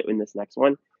nailed it in this next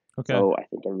one. Okay. So I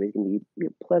think everybody's gonna be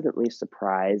pleasantly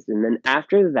surprised. And then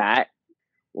after that,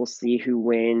 we'll see who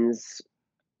wins.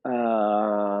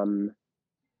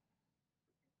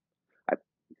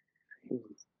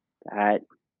 I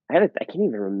can't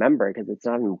even remember because it's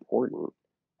not important.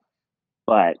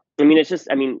 But I mean, it's just,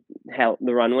 hell,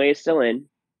 the Runway is still in.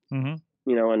 Mhm.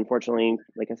 Unfortunately,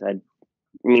 like I said,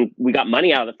 I mean, we got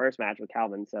money out of the first match with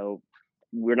Calvin, so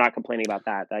we're not complaining about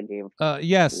that. That gave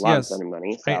Yes. a lot of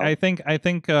money. So. I think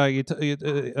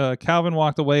Calvin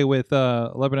walked away with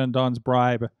Lebanon Dawn's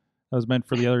bribe that was meant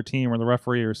for the other team or the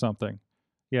referee or something.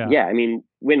 Yeah. Yeah, I mean,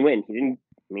 win-win.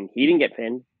 He didn't get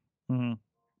pinned. Mhm.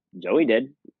 Joey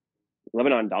did.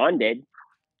 Lebanon Dawn did.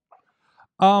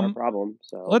 No problem.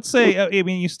 So Let's say, I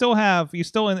mean, you still have in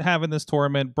this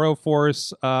tournament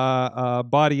Broforce,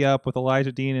 Body Up with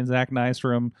Elijah Dean and Zach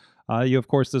Nystrom. You of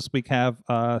course this week have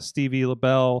Stevie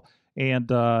LaBelle and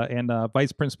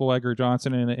Vice Principal Edgar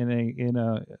Johnson in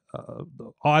a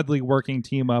oddly working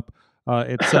team up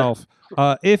itself.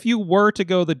 If you were to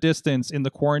go the distance in the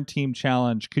quarantine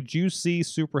challenge, could you see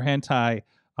Super Hentai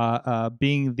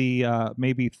being the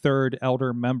maybe third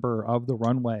elder member of the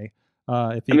Runway?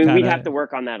 we'd have to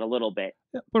work on that a little bit.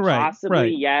 Yeah, but right, Possibly,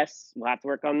 right. yes. We'll have to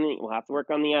work on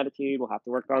the attitude. We'll have to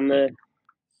work on the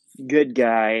good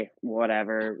guy,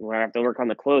 whatever. We'll have to work on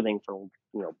the clothing for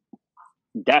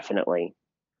definitely.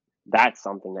 That's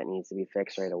something that needs to be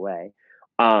fixed right away.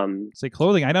 Say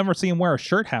clothing. I never see him wear a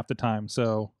shirt half the time.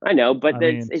 So I know, but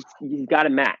I it's you got to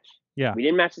match. Yeah. We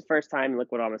didn't match the first time.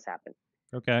 Look what almost happened.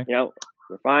 Okay.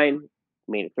 We're fine.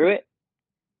 Made it through it.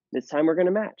 This time we're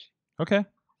gonna match. Okay.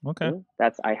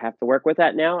 I have to work with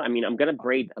that now. I mean, I'm gonna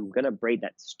braid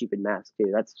that stupid mask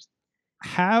too. That's just,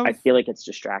 I feel like it's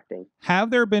distracting. Have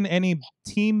there been any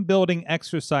team building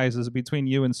exercises between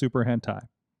you and Super Hentai?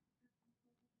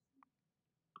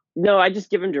 No, I just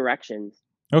give him directions.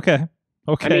 Okay.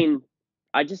 I mean,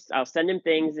 I'll send him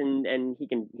things and he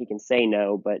can say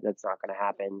no, but that's not going to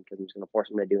happen because I'm just going to force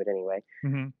him to do it anyway.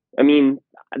 Mm-hmm. I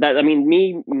mean,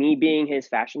 me being his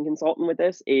fashion consultant with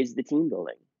this is the team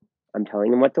building. I'm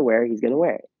telling him what to wear. He's going to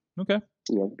wear it. Okay.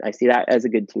 I see that as a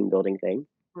good team building thing,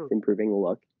 improving the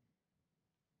look.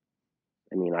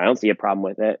 I mean, I don't see a problem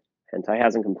with it. Hentai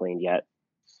hasn't complained yet.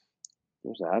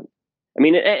 There's that. I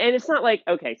mean, and it's not like,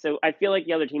 okay, so I feel like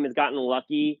the other team has gotten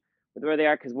lucky with where they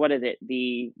are, because what is it?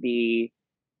 The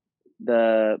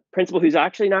principal, who's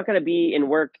actually not going to be in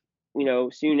work,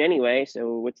 soon anyway.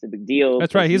 So what's the big deal?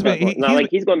 That's right. He's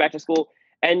he's going back to school,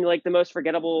 and like the most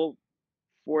forgettable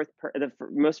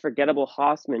most forgettable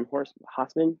Hossman,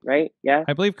 right? Yeah,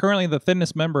 I believe currently the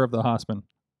thinnest member of the Hossman.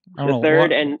 The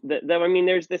third, and I mean,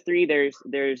 there's the three. There's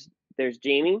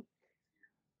Jamie.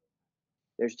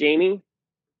 There's Jamie.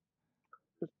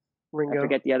 Ringo. I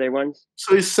forget the other ones.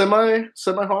 So he's semi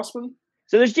Hossman.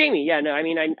 So there's Jamie. Yeah, no, I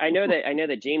mean, I know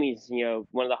that Jamie's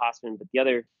one of the Hossman, but the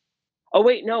other. Oh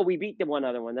wait, no, we beat the one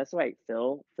other one. That's right.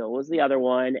 Phil was the other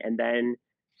one, and then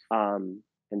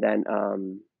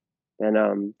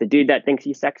the dude that thinks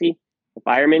he's sexy, the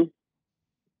fireman.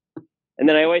 And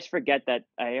then I always forget that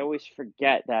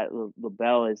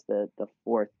LaBelle is the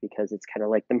fourth, because it's kind of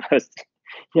like the most,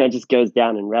 it just goes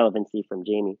down in relevancy from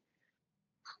Jamie.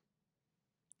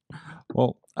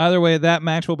 Well, either way, that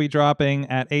match will be dropping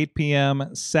at 8 p.m.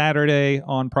 Saturday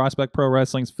on Prospect Pro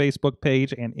Wrestling's Facebook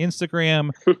page and Instagram,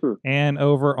 and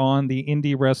over on the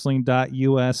Indy Wrestling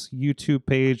US YouTube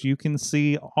page. You can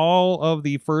see all of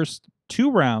the first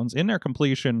 2 rounds in their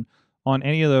completion on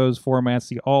any of those formats,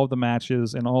 see all of the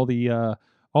matches and all the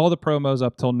promos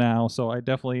up till now. So I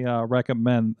definitely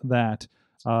recommend that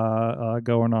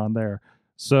going on there.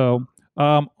 So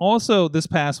also this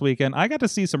past weekend, I got to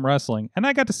see some wrestling, and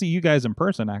I got to see you guys in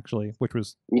person, actually, which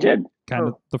was kind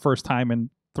of the first time in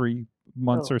 3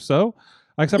 months or so.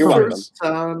 Except for first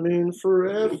time in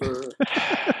forever.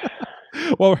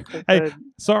 Well, hey,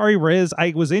 sorry, Rizz.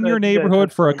 I was in your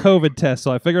neighborhood for a COVID test,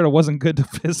 so I figured it wasn't good to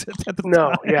visit at the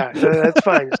time. Yeah, that's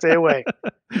fine. Stay away.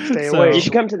 Stay away. You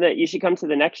should come to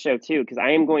the next show too, because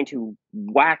I am going to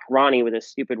whack Ronnie with a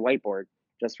stupid whiteboard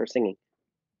just for singing.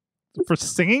 For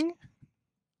singing?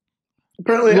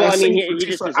 Apparently, well, I mean, he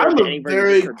just I'm a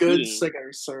very good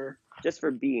singer, sir. Just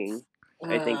for being,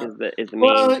 I think is the main.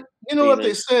 Well, you know what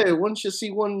they say: once you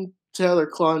see one Taylor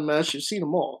Klein match, you've seen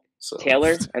them all. So.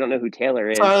 Taylor? I don't know who Taylor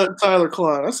is. Tyler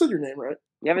Klein. I said your name right.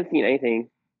 You haven't seen anything,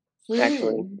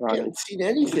 actually. I haven't seen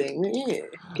anything.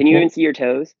 Can you even see your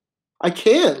toes? I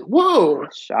can. Whoa.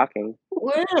 That's shocking.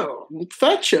 Wow.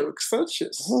 Fat jokes. That's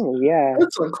just. Oh, yeah.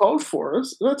 That's uncalled for.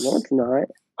 No, it's not.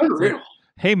 Unreal.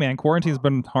 Hey, man, quarantine's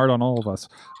been hard on all of us.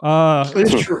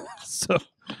 It's true. So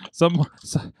some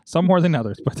more than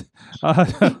others, but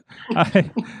I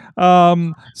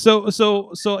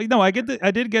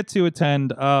did get to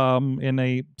attend in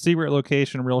a secret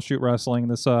location, Real Shoot Wrestling,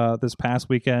 this past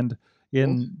weekend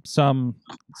in some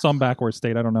backward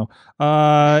state, I don't know,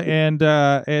 and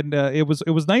it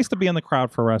was nice to be in the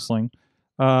crowd for wrestling.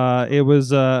 It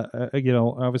was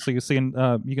obviously you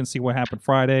can see what happened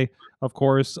Friday, of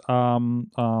course.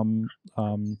 O'Shea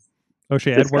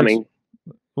Edwards. Coming.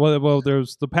 Well,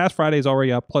 there's the past Friday's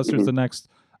already up. Plus, there's the next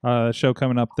show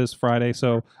coming up this Friday.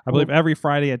 So I believe every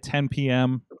Friday at 10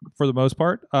 p.m. for the most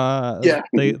part.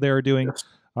 They are doing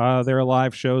their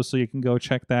live shows, so you can go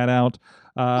check that out.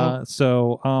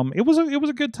 So it was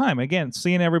a good time. Again,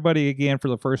 seeing everybody again for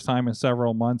the first time in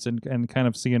several months, and kind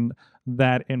of seeing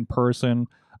that in person.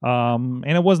 And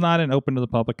it was not an open to the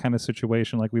public kind of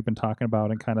situation like we've been talking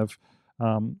about and kind of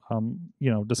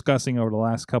discussing over the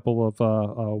last couple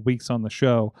of weeks on the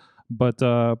show. But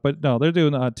no, they're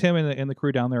doing Tim and the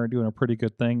crew down there are doing a pretty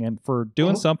good thing, and for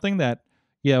doing something that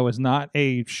was not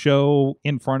a show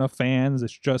in front of fans.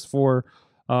 It's just for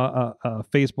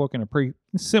Facebook in a pretty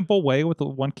simple way with the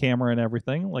one camera and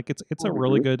everything. Like it's a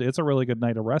really good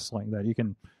night of wrestling that you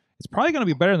can. It's probably going to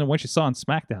be better than what you saw on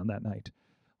SmackDown that night.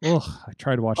 Ugh, I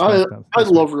tried to watch SmackDown. I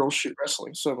love Real Shoot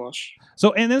Wrestling so much.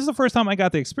 So, and this is the first time I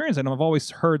got the experience, and I've always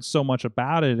heard so much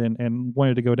about it and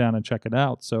wanted to go down and check it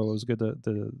out. So it was good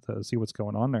to see what's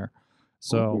going on there.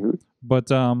 So,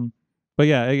 but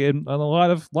yeah, a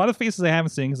lot of faces I haven't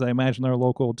seen because I imagine they're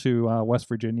local to West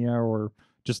Virginia or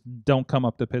just don't come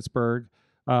up to Pittsburgh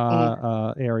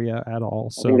area at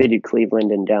all. So I think they do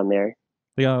Cleveland and down there.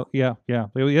 Yeah.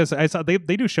 Yes, I saw they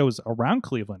do shows around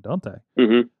Cleveland, don't they?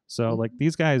 Mm-hmm. So like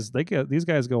these guys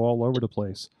go all over the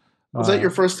place. Was that your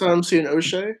first time seeing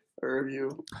O'Shea, or have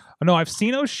you? No, I've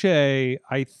seen O'Shea.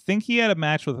 I think he had a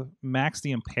match with Max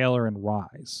the Impaler and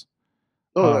Rise.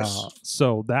 Oh, nice.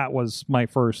 So that was my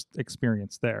first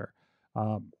experience there.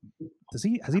 Has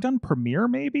he done Premiere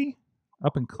maybe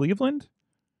up in Cleveland?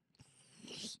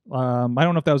 I don't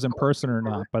know if that was in person or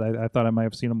not, but I thought I might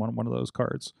have seen him on one of those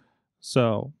cards.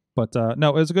 So, but no,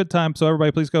 it was a good time. So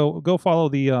everybody, please go follow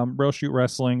the Real Shoot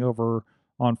Wrestling over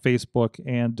on Facebook,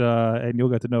 and you'll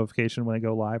get the notification when they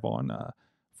go live on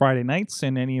Friday nights,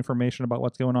 and any information about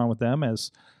what's going on with them,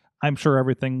 as I'm sure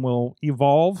everything will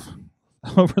evolve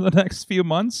over the next few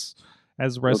months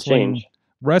as wrestling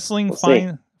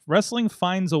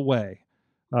finds a way,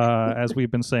 as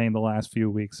we've been saying the last few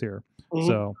weeks here.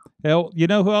 So, you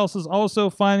know who else is also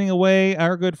finding a way?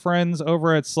 Our good friends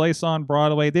over at Slice on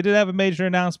Broadway. They did have a major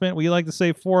announcement. We like to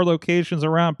say 4 locations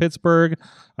around Pittsburgh.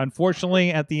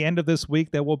 Unfortunately, at the end of this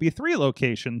week, there will be 3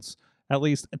 locations, at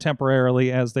least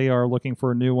temporarily, as they are looking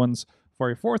for new ones for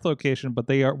a 4th location. But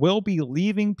they will be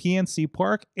leaving PNC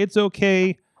Park. It's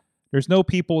okay. There's no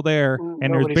people there,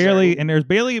 and there's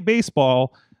barely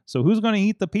baseball. So who's going to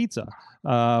eat the pizza?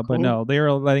 But no, they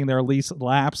are letting their lease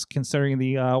lapse considering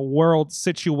the world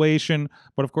situation.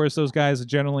 But of course, those guys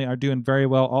generally are doing very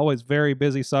well. Always very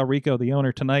busy. Saw Rico, the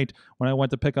owner, tonight when I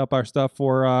went to pick up our stuff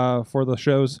for the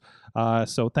shows.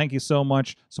 So thank you so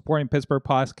much supporting Pittsburgh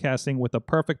podcasting with the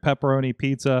perfect pepperoni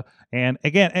pizza. And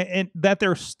again, and that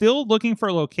they're still looking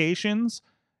for locations,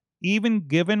 even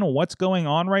given what's going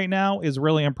on right now, is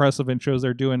really impressive and shows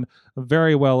they're doing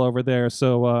very well over there.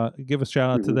 So give a shout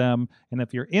out to them. And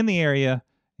if you're in the area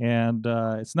and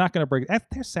it's not going to break,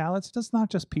 their salads, it's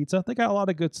not just pizza. They got a lot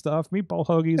of good stuff, meatball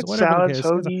hoagies, whatever. Salads,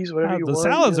 hoagies, whatever you the want.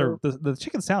 Salads are the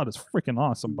chicken salad is freaking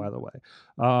awesome, by the way.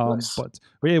 Nice. But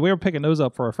we were picking those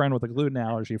up for a friend with a gluten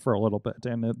allergy for a little bit,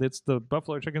 and it's the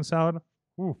buffalo chicken salad.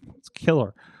 Ooh, it's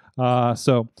killer.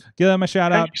 So give them a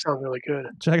shout out. Sounds really good.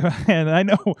 Check them out. And I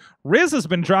know Rizz has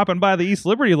been dropping by the East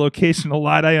Liberty location a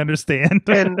lot, I understand.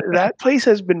 And that place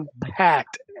has been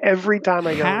packed every time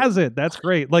I go. Has it? That's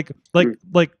great. Like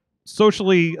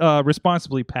socially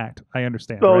responsibly packed, I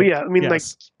understand. Oh right? yeah, I mean Yes. like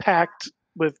packed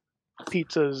with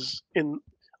pizzas on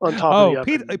top of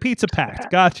the oven. Pizza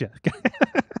packed. Gotcha.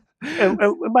 And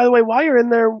by the way, while you're in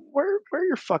there, wear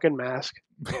your fucking mask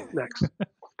next.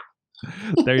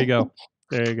 There you go.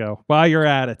 There you go. While you're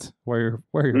at it, wear your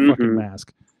fucking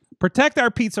mask. Protect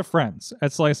our pizza friends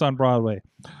at Slice on Broadway.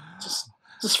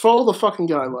 Just follow the fucking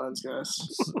guidelines, guys.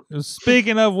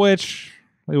 Speaking of which,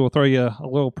 we will throw you a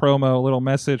little promo, a little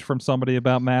message from somebody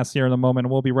about masks here in a moment,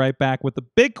 and we'll be right back with the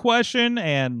big question.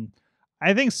 And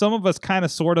I think some of us kind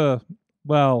of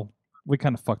we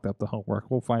kind of fucked up the homework.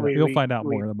 We'll find out. You'll find out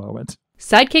more in a moment.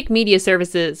 Sidekick Media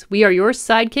Services. We are your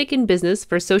sidekick in business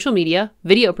for social media,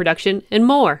 video production, and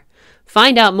more.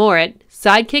 Find out more at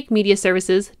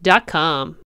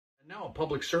sidekickmediaservices.com. And now a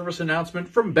public service announcement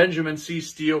from Benjamin C.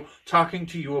 Steele talking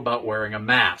to you about wearing a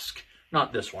mask.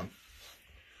 Not this one,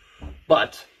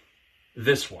 but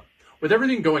this one. With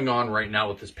everything going on right now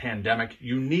with this pandemic,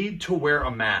 you need to wear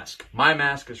a mask. My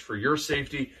mask is for your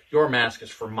safety. Your mask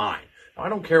is for mine. Now, I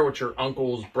don't care what your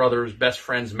uncles, brothers, best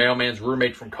friends, mailman's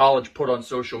roommate from college put on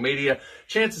social media.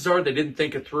 Chances are they didn't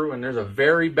think it through, and there's a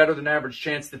very better than average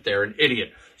chance that they're an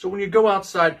idiot. So when you go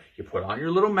outside, you put on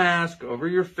your little mask over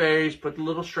your face, put the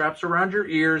little straps around your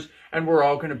ears, and we're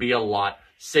all going to be a lot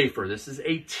safer. This is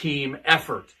a team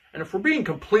effort. And if we're being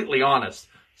completely honest,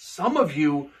 some of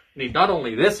you need not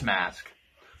only this mask,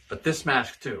 but this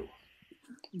mask too.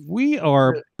 We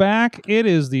are back. It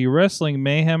is the Wrestling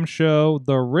Mayhem show.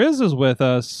 The Rizz is with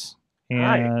us,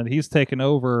 and he's taken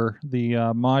over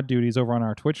the mod duties over on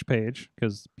our Twitch page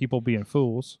because people being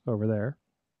fools over there,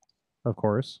 of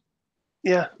course.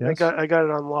 Yeah, yes. I got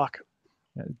it on lock.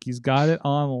 He's got it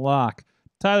on lock.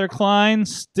 Tyler Klein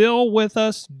still with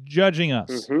us, judging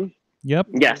us. Mm-hmm. Yep.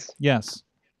 Yes.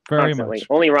 Very Constantly. much.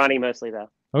 Only Ronnie mostly though.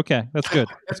 Okay, that's good.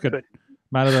 That's good.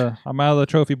 I'm out of the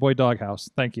trophy boy doghouse.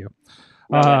 Thank you.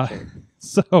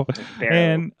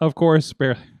 And of course,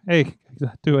 hey,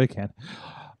 do what I can.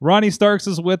 Ronnie Starks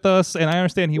is with us, and I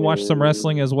understand he watched some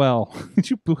wrestling as well. Did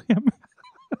you boo him?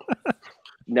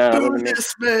 No,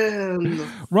 This man.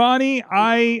 Ronnie,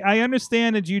 I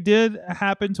understand that you did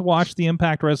happen to watch the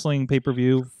Impact Wrestling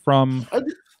pay-per-view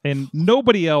and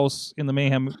nobody else in the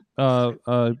Mayhem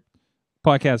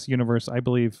podcast universe, I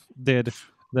believe, did.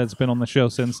 That's been on the show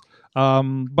since.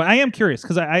 But I am curious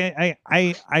because I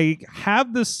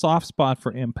have this soft spot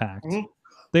for Impact. Mm-hmm.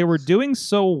 They were doing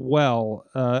so well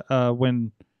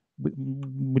when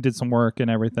we did some work and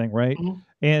everything, right? Mm-hmm.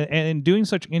 And doing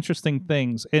such interesting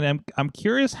things. And I'm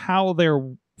curious how they're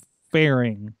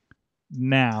faring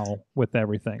now with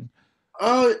everything.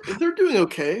 They're doing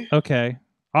okay. Okay.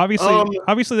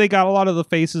 Obviously they got a lot of the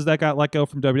faces that got let go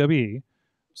from WWE.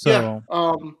 So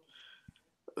yeah.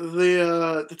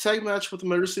 The tag match with the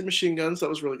Motor City Machine Guns, that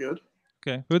was really good.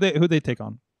 Okay. Who they take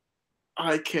on?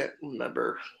 I can't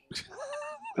remember.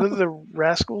 The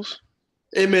Rascals?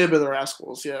 It may have been the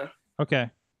Rascals, yeah. Okay.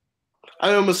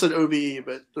 I almost said OVE,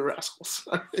 but the Rascals.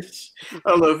 I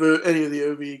don't know if any of the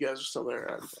OVE guys are still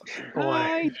there.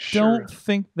 I don't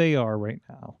think they are right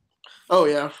now. Oh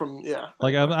yeah, from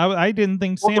Like I didn't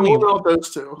think Well, Sammy. what about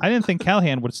those two? I didn't think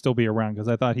Callahan would still be around because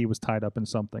I thought he was tied up in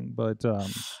something. But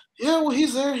Yeah, well,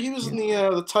 he's there. He was in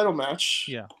the title match.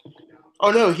 yeah.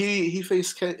 Oh no, he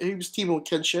faced he was teaming with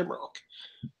Ken Shamrock.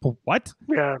 What?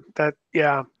 Yeah,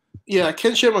 Yeah,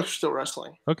 Ken Shamrock's still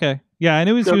wrestling. Okay. Yeah, I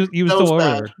knew he was That still over was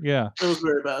there. Yeah. It was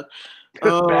very bad.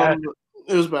 Bad.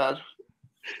 It was bad.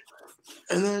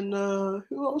 And then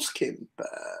who else came back?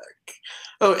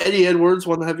 Oh, Eddie Edwards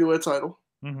won the heavyweight title.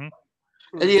 Mm-hmm.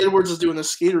 Eddie Edwards is doing a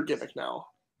skater gimmick now.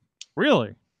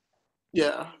 Really?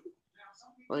 Yeah.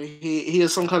 Like he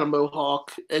has some kind of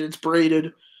mohawk and it's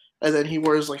braided, and then he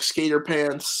wears like skater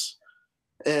pants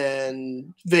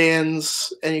and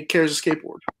Vans, and he carries a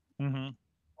skateboard. Mm-hmm.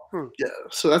 Yeah,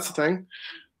 so that's the thing.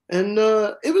 And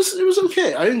it was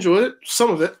okay. I enjoyed it. Some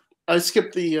of it. I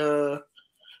skipped the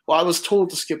I was told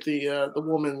to skip the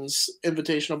women's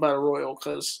invitational battle royal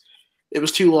because it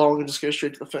was too long and just go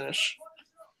straight to the finish.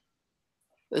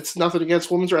 It's nothing against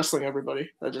women's wrestling, everybody.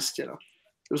 I just it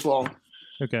was long.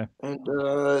 Okay. And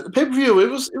the pay-per-view, it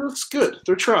was good.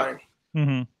 They're trying.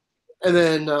 Mm-hmm. And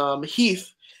then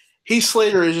Heath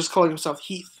Slater is just calling himself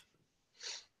Heath.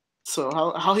 So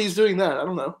how he's doing that, I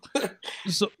don't know.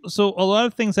 So a lot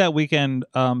of things that weekend,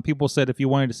 people said if you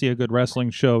wanted to see a good wrestling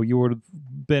show, you would have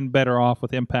been better off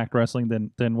with Impact Wrestling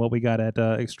than what we got at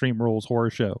Extreme Rules Horror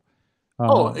Show.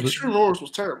 Extreme Rules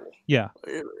was terrible. Yeah.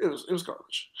 It was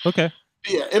garbage. Okay.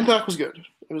 But yeah, Impact was good.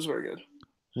 It was very good.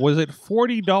 Was it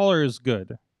 $40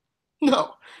 good?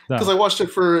 No, because I watched it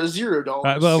for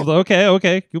 $0. Well,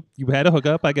 okay. You had a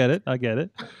hookup. I get it.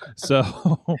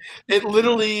 So it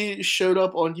literally showed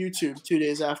up on YouTube 2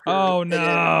 days after. Oh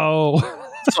no!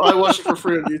 So I watched it for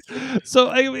free on YouTube.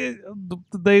 So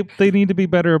they need to be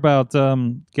better about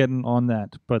getting on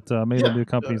that, but maybe the new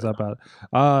company's about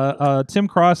it. Tim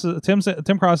Cross is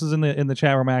in the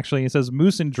chat room actually. He says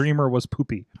Moose and Dreamer was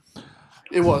poopy.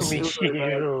 It was very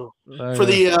bad. For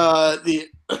the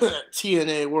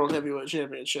TNA World Heavyweight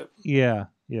Championship. Yeah.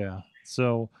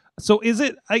 So is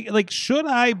it should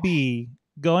I be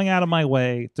going out of my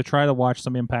way to try to watch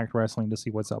some Impact Wrestling to see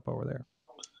what's up over there?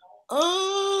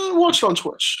 Watch it on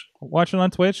Twitch. Watch it on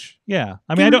Twitch? Yeah.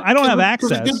 I mean, I don't have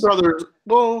access. The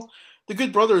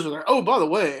Good Brothers are there. Oh, by the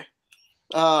way,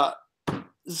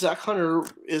 Zach Hunter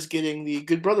is getting the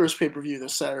Good Brothers pay-per-view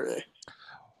this Saturday.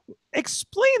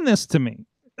 Explain this to me.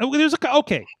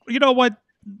 Okay. You know what?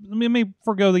 Let me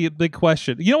forgo the big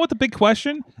question. You know what the big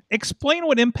question? Explain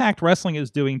what Impact Wrestling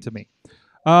is doing to me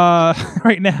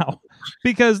right now,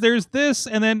 because there's this,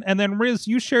 and then Rizz,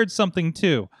 you shared something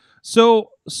too.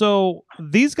 So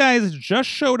these guys just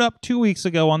showed up 2 weeks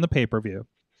ago on the pay-per-view,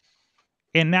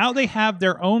 and now they have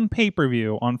their own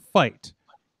pay-per-view on Fight.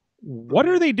 What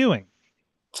are they doing?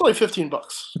 It's only $15.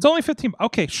 It's only 15.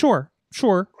 Okay, sure.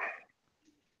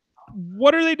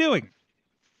 What are they doing?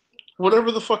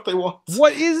 Whatever the fuck they want.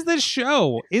 What is this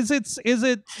show? Is it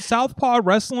Southpaw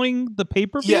Wrestling the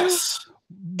pay-per-view? Yes.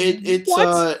 It's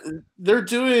they're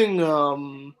doing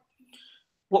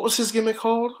what was his gimmick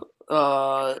called?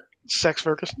 Sex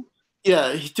Ferguson.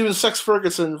 Yeah, he's doing Sex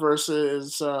Ferguson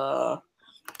versus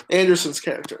Anderson's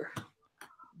character.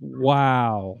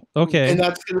 Wow. Okay. And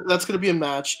that's gonna be a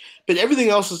match, but everything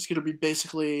else is gonna be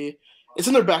basically it's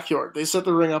in their backyard. They set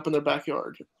the ring up in their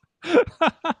backyard.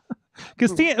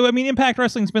 Because Impact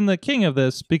Wrestling's been the king of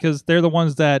this because they're the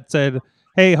ones that said,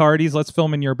 "Hey, Hardys, let's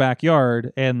film in your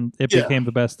backyard," and it became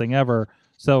the best thing ever.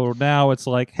 So now it's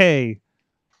like, "Hey,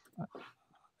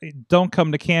 don't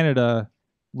come to Canada.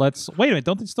 Let's wait a minute.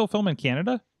 Don't they still film in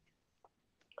Canada?"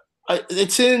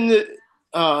 It's in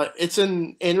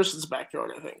Anderson's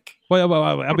backyard, I think. Well,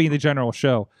 I mean the general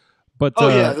show. But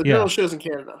the general show's in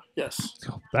Canada. Yes,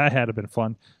 that had to have been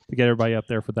fun to get everybody up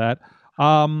there for that.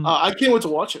 I can't wait to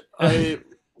watch it.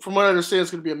 From what I understand,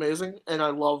 it's going to be amazing, and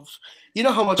you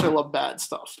know how much I love bad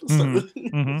stuff. So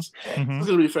it's going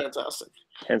to be fantastic.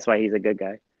 Hence why he's a good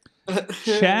guy.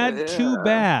 Chad Too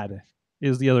Bad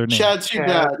is the other name. Chad Too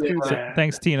Bad. So,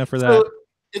 thanks, Tina, for that. So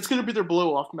it's going to be their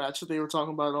blow-off match that they were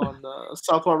talking about on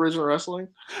Southpaw Original Wrestling.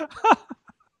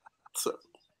 So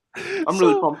I'm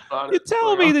really pumped about it. You're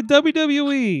telling me that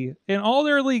WWE and all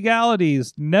their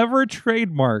legalities never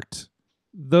trademarked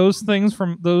those things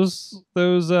from those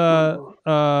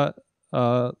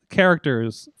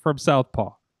characters from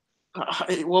Southpaw?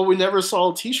 Well, we never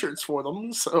saw T-shirts for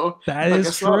them, so that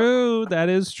is true. That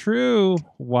is true.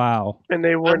 Wow. And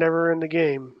they were never in the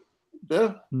game.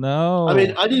 Yeah. No. I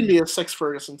mean, I didn't need a Sex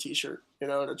Ferguson T-shirt,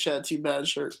 and a Chad Too Bad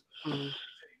shirt.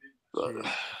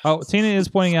 Oh, Tina is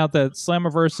pointing out that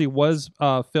Slammiversary was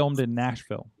filmed in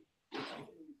Nashville.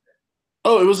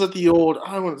 Oh, it was at the old,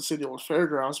 I wanted to say the old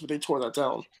fairgrounds, but they tore that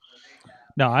down.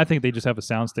 No, I think they just have a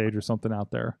soundstage or something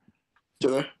out there.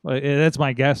 Do they? That's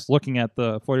my guess. Looking at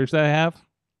the footage that I have,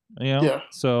 Yeah.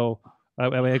 So I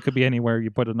mean, it could be anywhere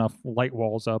you put enough light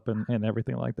walls up and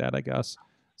everything like that, I guess.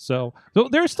 So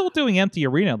they're still doing empty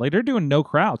arena. Like they're doing no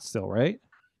crowd still, right?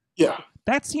 Yeah.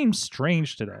 That seems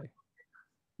strange today.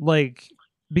 Like,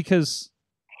 because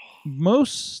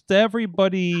most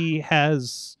everybody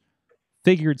has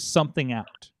figured something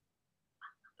out.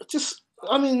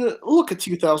 I mean, look at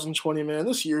 2020, man.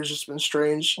 This year's just been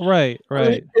strange. Right. I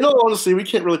mean, in all honesty, we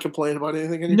can't really complain about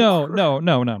anything anymore. No.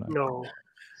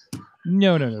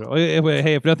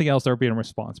 Hey, if nothing else, they're being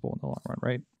responsible in the long run,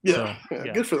 right? Yeah, So,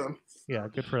 good for them. Yeah,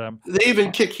 good for them. They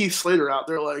even kick Heath Slater out.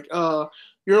 They're like,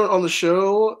 you're on the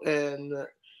show, and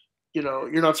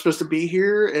you're not supposed to be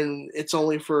here, and it's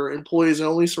only for employees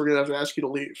only, so we're gonna have to ask you to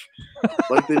leave.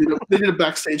 Like they did a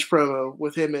backstage promo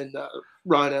with him and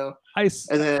Rhino, and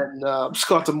then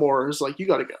Scott D'Amore is like, "You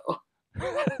got to go."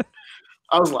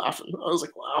 I was laughing. I was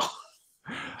like, "Wow."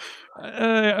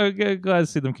 I'm glad to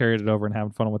see them carried it over and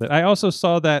having fun with it. I also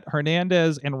saw that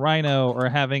Hernandez and Rhino are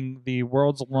having the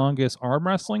world's longest arm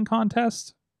wrestling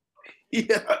contest.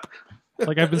 Yeah.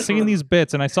 Like I've been seeing these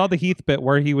bits, and I saw the Heath bit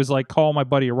where he was like, "Call my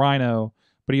buddy Rhino,"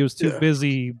 but he was too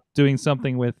busy doing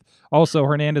something with. Also,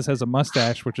 Hernandez has a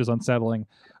mustache, which is unsettling.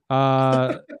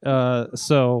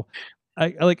 So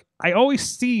I always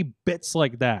see bits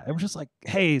like that. It was just like,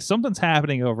 hey, something's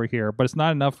happening over here, but it's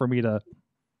not enough for me to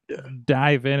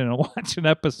dive in and watch an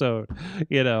episode,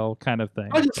 kind of thing.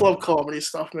 I just love comedy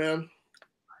stuff, man.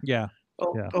 Yeah.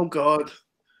 Oh God,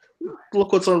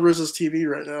 look what's on Rizz's TV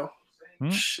right now.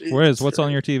 Riz, what's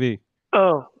on your TV?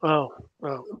 Oh.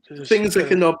 Things that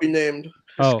cannot be named.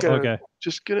 Okay.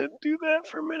 Just gonna do that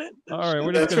for a minute. All right,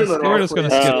 we're just gonna skip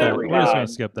that. We're just gonna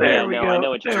skip that. There we go. I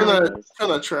know what you're Turn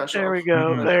that trash There off. we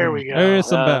go. There we go. There's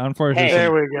some bad, unfortunately. Hey.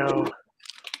 There we go.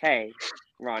 Hey,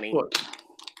 Ronnie. What?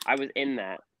 I was in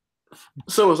that.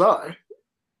 So was I.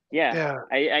 Yeah.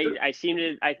 I seem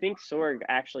to. I think Sorg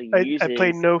actually I uses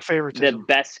played no the favoritism.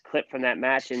 best clip from that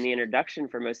match in the introduction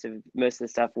for most of the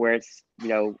stuff where it's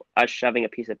us shoving a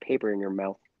piece of paper in your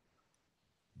mouth.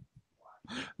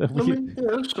 I mean,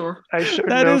 yeah, sure.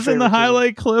 That is in the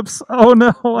highlight clips. Oh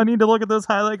no, I need to look at those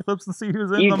highlight clips and see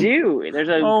who's in You them. do. There's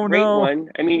a great no. one.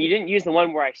 I mean, you didn't use the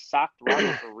one where I socked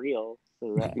Ronnie for real.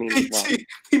 So that means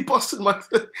He busted my.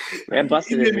 I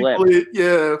busted he his made me lip. bleed.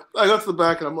 Yeah, I got to the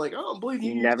back and I'm like, oh, I'm bleeding.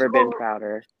 You've never been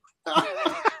prouder.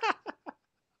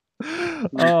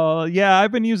 Oh yeah,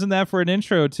 I've been using that for an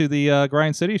intro to the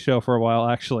Grind City show for a while.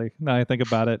 Actually, now I think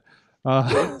about it.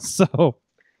 So.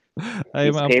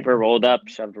 Piece of paper rolled up,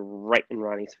 shoved right in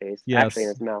Ronnie's face. Yes. Actually, in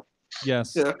his mouth.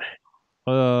 Yes. Yeah.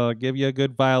 Give you a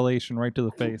good violation right to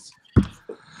the face.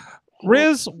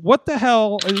 Riz, what the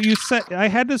hell? You said I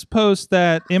had this post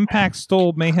that Impact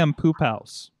stole Mayhem Poop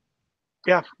House.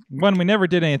 Yeah. When we never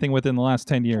did anything within the last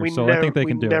 10 years, I think they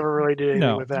can do it. We never really did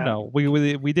anything with that. No,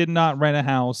 we did not rent a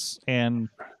house and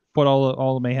put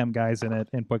all the Mayhem guys in it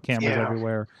and put cameras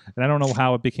everywhere. And I don't know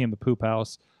how it became the Poop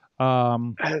House.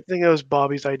 I think it was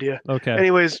Bobby's idea. Okay.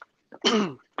 Anyways,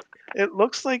 it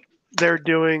looks like they're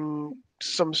doing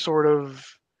some sort of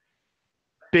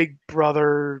Big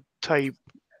Brother type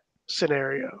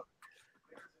scenario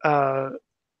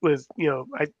with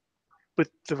with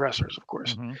the wrestlers, of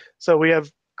course. Mm-hmm. So we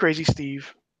have Crazy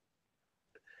Steve,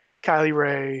 Kylie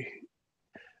Ray,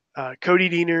 Cody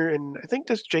Deaner, and I think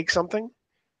that's Jake something.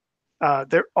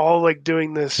 They're all like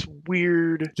doing this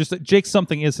weird. Just Jake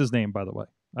something is his name, by the way.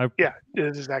 Yeah,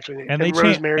 it is actually. And they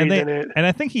Rosemary's in it. And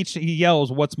I think he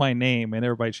yells, "What's my name?" and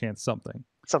everybody chants something.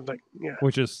 Something, yeah.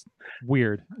 Which is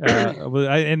weird.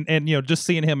 And just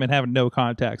seeing him and having no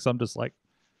context, I'm just like,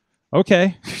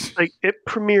 okay. Like it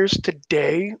premieres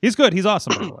today. He's good. He's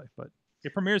awesome, by the way. But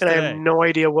it premieres and today. I have no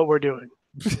idea what we're doing.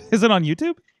 Is it on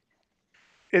YouTube?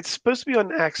 It's supposed to be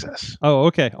on Access. Oh,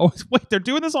 okay. Oh, wait, they're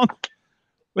doing this on.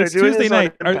 It's Tuesday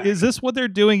night. Is this what they're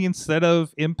doing instead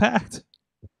of Impact?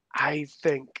 I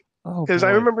think. Oh, because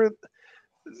I remember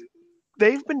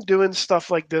they've been doing stuff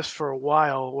like this for a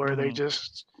while where they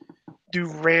just do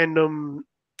random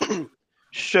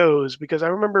shows. Because I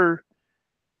remember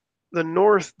the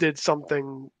North did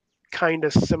something kind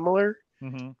of similar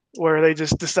where they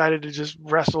just decided to just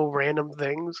wrestle random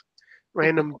things,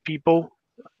 random people.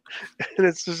 And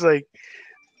it's just like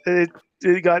it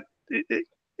got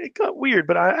weird,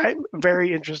 but I'm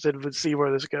very interested to see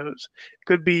where this goes. It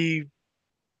could be,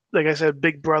 like I said,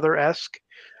 Big Brother-esque,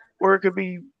 or it could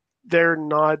be their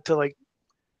nod to like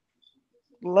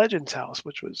Legends House,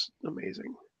 which was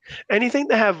amazing. Anything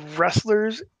to have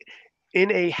wrestlers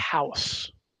in a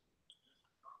house,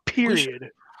 period,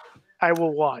 I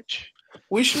will watch.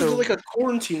 We should So- do like a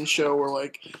quarantine show where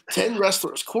like 10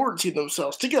 wrestlers quarantine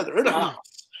themselves together in a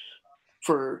house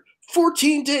for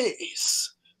 14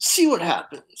 days. See what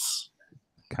happens.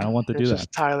 Kind of want to do It's that.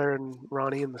 just Tyler and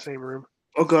Ronnie in the same room.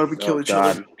 Oh god, we kill Oh, each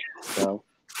God. other. No.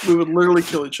 We would literally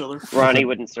kill each other. Ronnie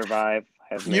wouldn't survive.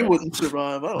 You wouldn't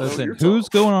survive. I don't know. Listen, You're who's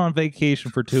talking. going on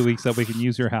vacation for 2 weeks that we can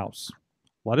use your house?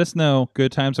 Let us know.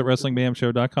 Good times at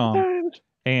WrestlingMayhemShow.com,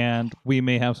 and we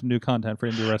may have some new content for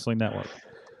Indie Wrestling Network.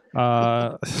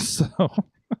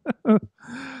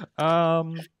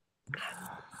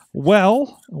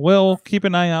 Well, we'll keep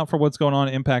an eye out for what's going on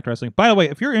in Impact Wrestling. By the way,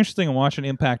 if you're interested in watching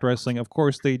Impact Wrestling, of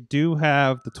course, they do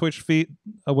have the Twitch feed,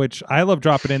 which I love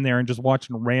dropping in there and just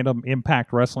watching random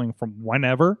Impact Wrestling from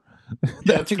whenever.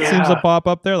 That That's seems to pop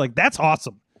up there. Like, that's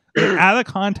awesome. Like, out of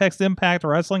context Impact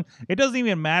Wrestling, it doesn't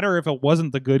even matter if it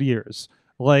wasn't the good years.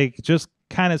 Like, just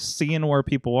kind of seeing where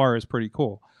people are is pretty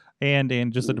cool. And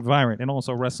just the environment, and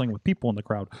also wrestling with people in the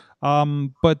crowd.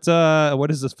 But what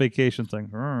is this vacation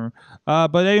thing?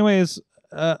 But anyways,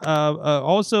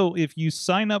 also if you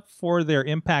sign up for their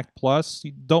Impact Plus,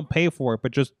 you don't pay for it,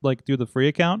 but just like do the free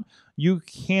account, you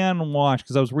can watch.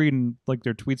 Because I was reading like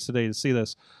their tweets today to see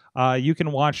this. You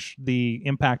can watch the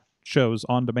Impact shows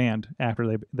on demand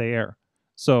after they air.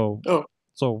 So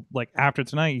so like after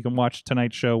tonight, you can watch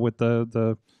tonight's show with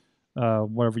the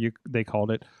whatever they called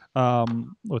it.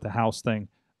 With the house thing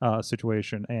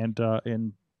situation, and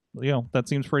you know, that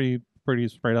seems pretty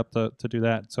straight up to do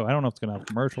that. So I don't know if it's gonna have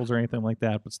commercials or anything like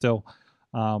that, but still,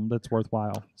 that's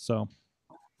worthwhile. So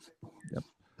yep.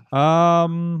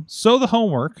 So the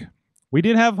homework, we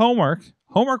did have homework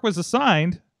was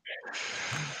assigned.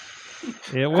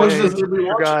 It was Hey,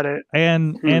 forgot it.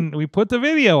 and we put the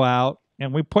video out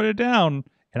and we put it down,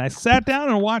 and I sat down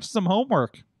and watched some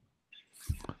homework.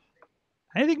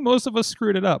 I think most of us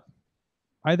screwed it up.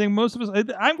 I think most of us...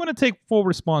 I'm going to take full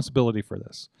responsibility for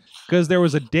this. Because there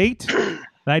was a date, and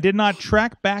I did not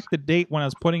track back the date when I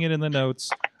was putting it in the notes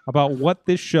about what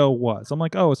this show was. I'm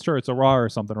like, oh, sure, it's a Raw or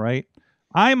something, right?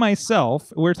 I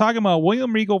myself, we're talking about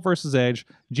William Regal versus Edge,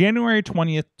 January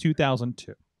 20th,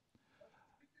 2002.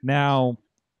 Now,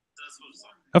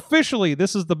 officially,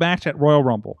 this is the match at Royal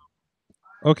Rumble.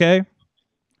 Okay?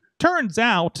 Turns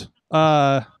out...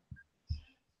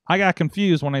 I got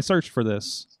confused when I searched for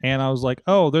this, and I was like,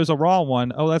 oh, there's a Raw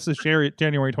one. Oh, that's this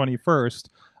January 21st.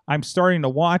 I'm starting to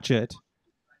watch it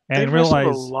and They've realize...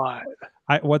 wrestled a lot.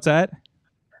 What's that?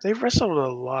 They've wrestled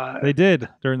a lot. They did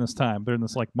during this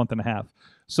like month and a half.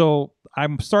 So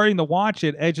I'm starting to watch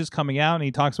it. Edge is coming out, and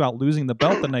he talks about losing the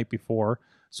belt the night before.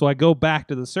 So I go back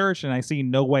to the search, and I see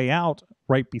No Way Out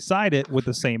right beside it with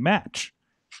the same match.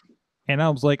 And I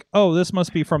was like, oh, this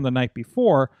must be from the night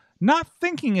before, not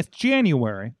thinking it's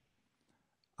January.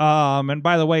 And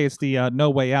by the way, it's the No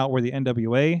Way Out where the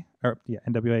NWO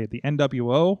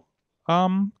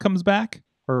comes back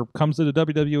or comes to the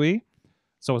WWE.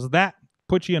 So it's that,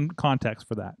 put you in context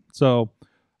for that. So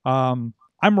I'm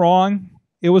wrong.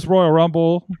 It was Royal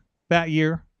Rumble that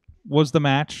year was the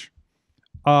match.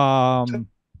 Now,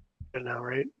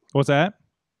 right? What's that?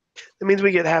 That means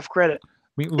we get half credit.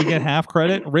 We get half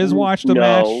credit. Riz watched the No.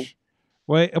 match.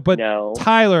 Wait, but No.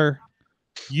 Tyler,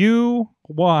 you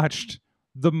watched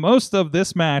the most of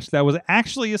this match that was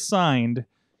actually assigned,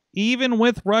 even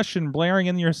with Russian blaring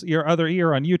in your other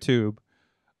ear on YouTube.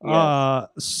 Yes.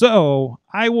 So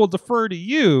I will defer to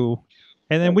you,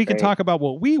 and then we can Okay. talk about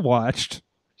what we watched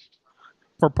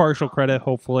for partial credit,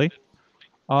 hopefully.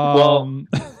 Well,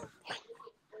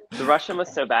 the Russian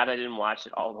was so bad I didn't watch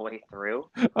it all the way through.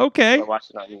 Okay. I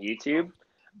watched it on YouTube.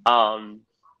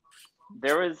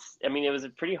 It was a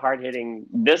pretty hard-hitting...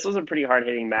 This was a pretty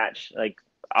hard-hitting match. Like,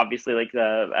 obviously, like,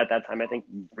 at that time, I think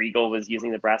Regal was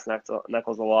using the brass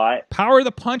knuckles a lot. Power of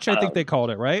the Punch, I think they called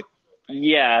it, right?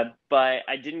 Yeah, but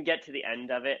I didn't get to the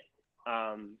end of it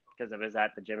because I was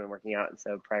at the gym and working out, and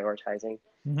so prioritizing.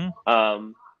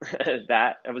 Mm-hmm.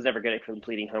 That I was never good at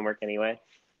completing homework anyway.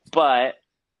 But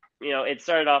it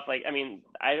started off like, I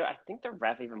think the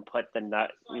ref even put the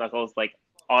knuckles like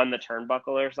on the turnbuckle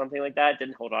or something like that.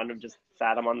 Didn't hold on to him, just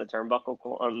sat him on the turnbuckle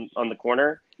on the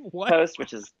corner post,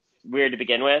 which is weird to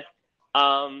begin with.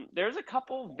 There's a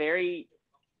couple very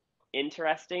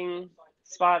interesting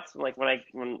spots. Like when I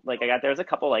got there was a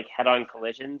couple like head-on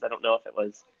collisions. I don't know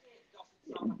if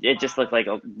it just looked like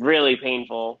a really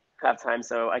painful half time,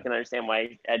 so I can understand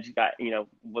why Edge got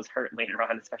was hurt later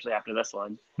on, especially after this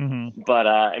one. Mm-hmm. But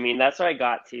that's what I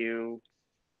got to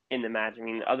in the match.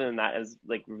 Other than that, it was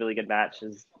like a really good match.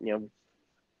 Is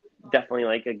definitely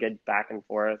like a good back and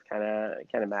forth kind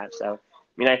of match. So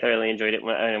I thoroughly enjoyed it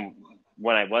when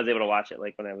I was able to watch it,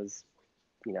 like when I was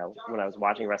when I was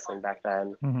watching wrestling back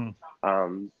then.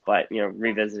 Mm-hmm. But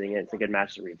revisiting it's a good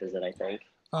match to revisit, I think.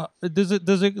 Does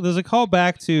it call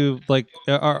back to like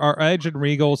are Edge and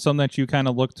Regal some that you kind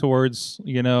of look towards,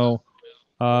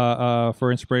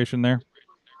 for inspiration there?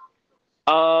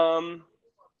 Or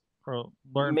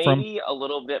learn Maybe a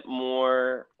little bit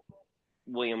more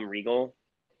William Regal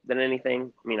than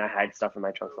anything. I mean, I hide stuff in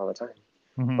my trunks all the time,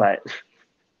 Mm-hmm.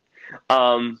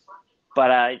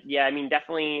 yeah, I mean,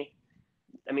 definitely.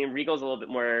 I mean, Regal's a little bit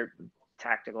more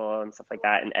tactical and stuff like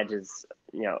that, and Edge is,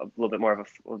 a little bit more of a,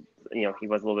 he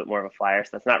was a little bit more of a flyer. So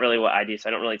that's not really what I do. So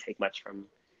I don't really take much from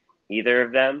either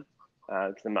of them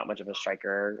because I'm not much of a striker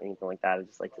or anything like that. I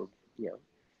just like to,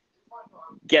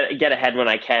 get ahead when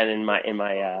I can in my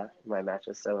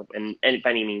matches. So and by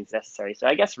any means necessary. So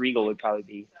I guess Regal would probably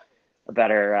be a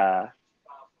better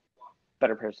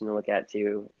person to look at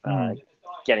too,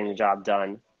 getting the job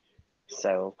done.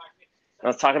 So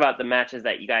let's talk about the matches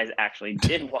that you guys actually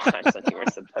did watch that you were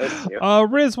supposed to.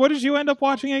 Rizz, what did you end up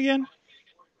watching again?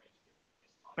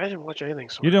 I didn't watch anything.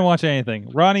 You didn't watch anything.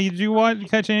 Ronnie, did you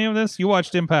catch any of this? You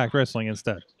watched Impact Wrestling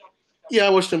instead. Yeah, I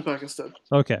watched Impact instead.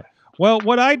 Okay. Well,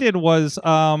 what I did was,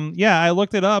 I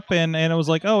looked it up and it was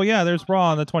like, oh yeah, there's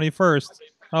Raw on the 21st.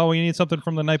 Oh, we need something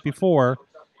from the night before,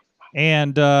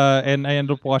 and I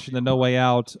ended up watching the No Way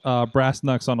Out Brass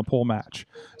Knucks on a pole match.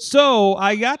 So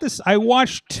I got this. I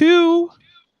watched two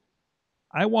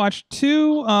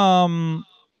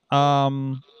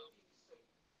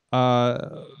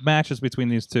matches between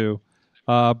these two,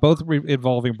 both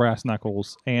involving brass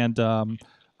knuckles, and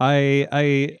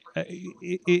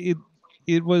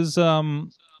it was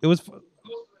it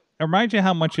reminds you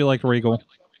how much you like Regal.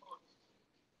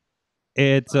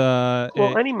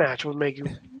 Any match would make you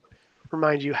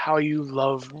remind you how you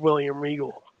love William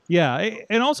Regal. Yeah,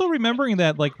 and also remembering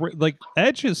that like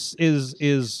Edge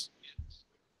is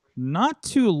not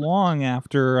too long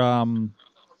after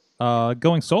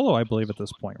going solo, I believe, at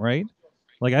this point, right?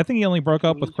 Like I think he only broke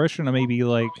up with Christian maybe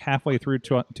like halfway through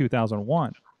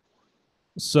 2001.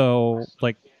 So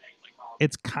like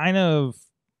it's kind of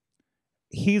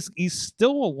he's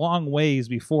still a long ways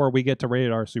before we get to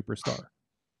Rated R Superstar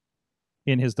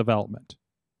in his development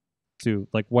to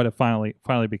like what it finally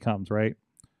becomes, right?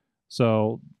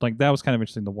 So like that was kind of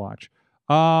interesting to watch.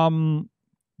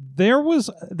 There was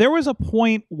a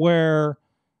point where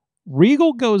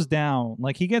Regal goes down,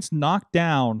 like he gets knocked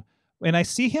down, and I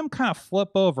see him kind of flip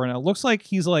over, and it looks like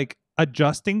he's like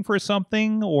adjusting for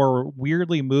something or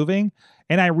weirdly moving,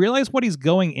 and I realize what he's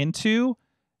going into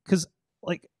because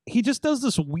like he just does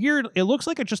this weird, it looks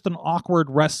like it's just an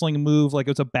awkward wrestling move, like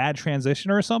it's a bad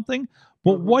transition or something,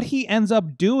 but what he ends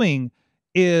up doing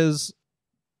is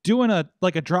doing a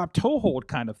drop toe hold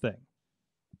kind of thing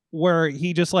where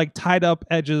he just like tied up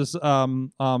Edge's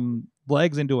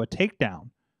legs into a takedown,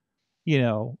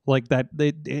 like that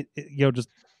it just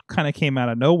kind of came out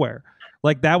of nowhere.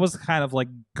 Like that was kind of like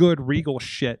good Regal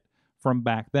shit from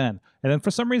back then. And then for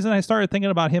some reason I started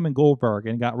thinking about him and Goldberg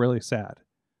and got really sad.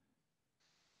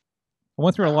 I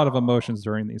went through a lot of emotions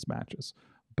during these matches,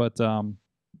 but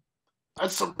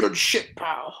that's some good shit,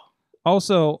 pal.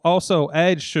 Also,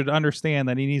 Edge should understand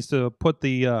that he needs to put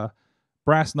the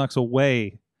brass knucks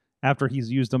away after he's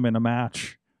used them in a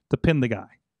match to pin the guy,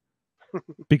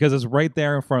 because it's right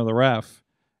there in front of the ref,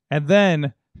 and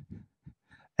then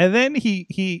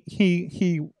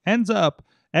he ends up.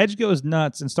 Edge goes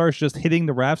nuts and starts just hitting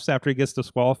the refs after he gets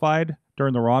disqualified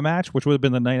during the Raw match, which would have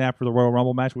been the night after the Royal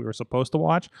Rumble match we were supposed to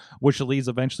watch, which leads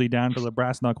eventually down to the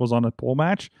brass knuckles on a pole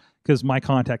match, because my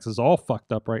context is all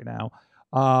fucked up right now.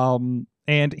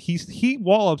 And he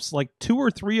wallops like 2 or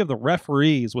 3 of the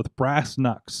referees with brass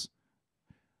knucks.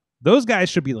 Those guys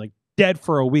should be like dead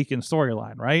for a week in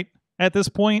storyline, right? At this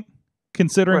point,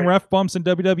 considering ref bumps in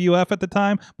WWF at the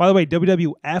time. By the way,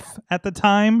 WWF at the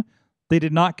time, they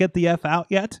did not get the F out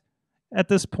yet at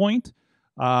this point.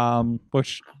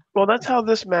 Which, well, that's how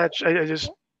this match. I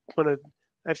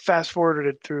fast forwarded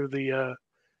it through the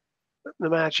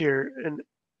match here, and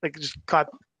like just caught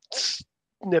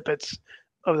snippets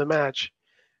of the match.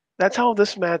 That's how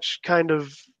this match kind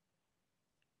of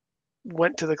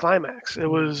went to the climax. It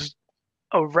was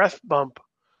a ref bump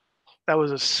that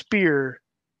was a spear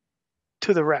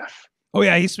to the ref. Oh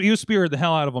yeah, he was speared the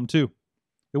hell out of him too.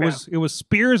 It was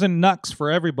spears and knucks for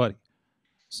everybody.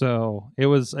 So it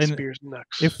was spears and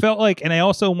knucks. It felt like, and I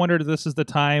also wondered if this is the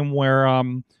time where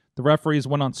the referees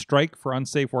went on strike for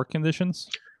unsafe work conditions.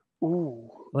 Ooh.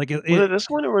 Like was it this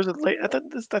one or was it late? I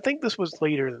think this was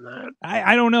later than that.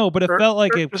 I don't know, but it felt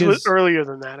like it was earlier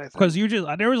than that. I think because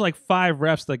there was like 5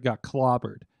 refs that got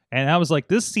clobbered, and I was like,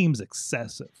 this seems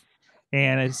excessive.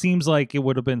 And it seems like it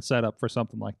would have been set up for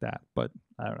something like that, but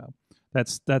I don't know.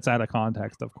 That's out of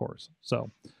context, of course.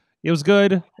 So it was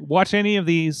good. Watch any of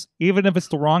these, even if it's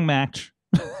the wrong match.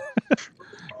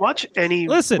 Watch any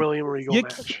William Regal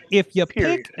match. If you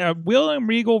Period. pick a William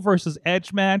Regal versus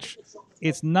Edge match,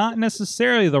 it's not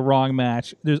necessarily the wrong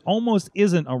match. There's almost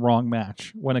isn't a wrong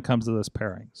match when it comes to this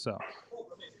pairing. So,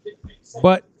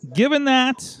 but given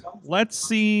that, let's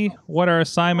see what our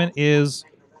assignment is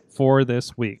for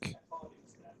this week.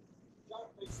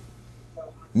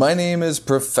 My name is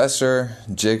Professor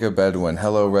Jacob Edwin.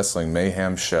 Hello, Wrestling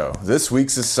Mayhem Show. This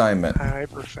week's assignment Hi,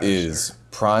 Professor. is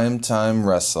Primetime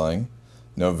Wrestling,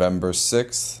 November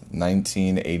 6th,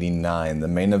 1989, the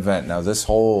main event. Now, this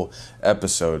whole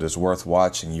episode is worth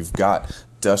watching. You've got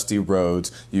Dusty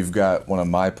Rhodes. You've got one of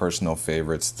my personal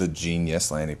favorites, the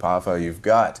Genius, Lanny Poffo. You've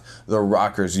got the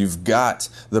Rockers. You've got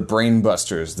the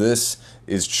Brainbusters. This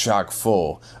is chock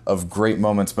full of great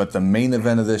moments, but the main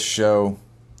event of this show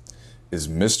is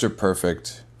Mr.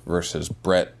 Perfect versus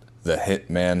Bret the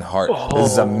Hitman Hart.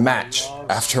 This is a match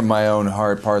after my own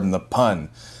heart, pardon the pun.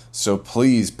 So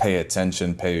please pay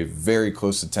attention, pay very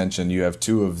close attention. You have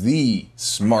two of the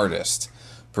smartest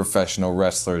professional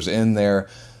wrestlers in there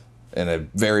in a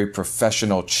very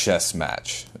professional chess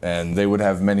match. And they would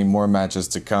have many more matches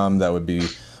to come that would be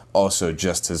also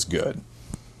just as good.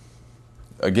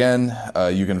 Again,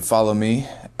 you can follow me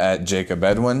at Jacob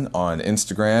Edwin on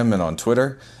Instagram and on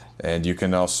Twitter. And you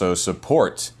can also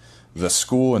support the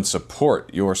school and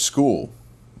support your school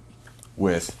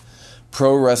with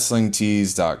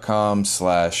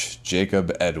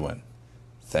ProWrestlingTees.com/Jacob Edwin.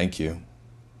 Thank you.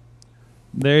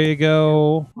 There you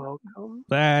go. Welcome.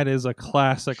 That is a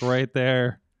classic right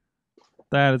there.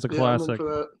 That is a Yeah, I'm in classic. for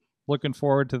that. Looking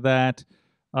forward to that.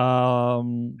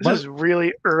 This is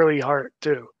really early Hart,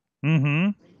 too. Mm-hmm.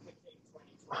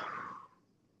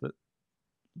 This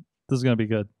is gonna be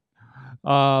good.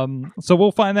 So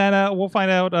we'll find that out. We'll find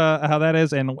out how that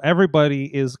is, and everybody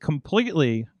is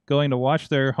completely going to watch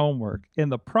their homework in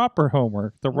the proper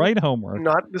homework, the right homework,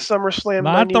 Not the SummerSlam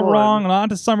not 91. the wrong, not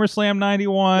the SummerSlam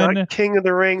 91, Not King of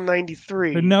the Ring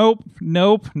 93. Nope,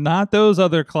 not those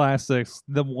other classics.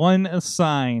 The one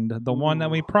assigned, the one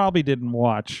that we probably didn't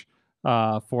watch.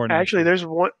 For next Actually,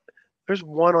 week. there's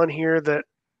one on here that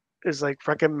is like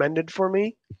recommended for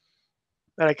me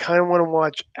that I kind of want to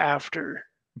watch after.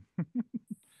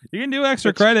 You can do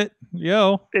extra credit,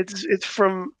 yo. It's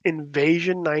from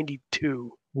Invasion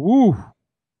 92. Ooh,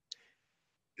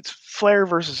 It's Flair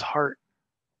versus Hart.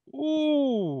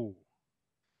 ooh.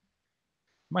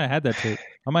 Might have had that tape.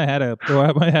 I might have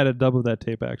had a dub of that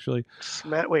tape actually.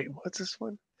 Wait, what's this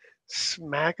one?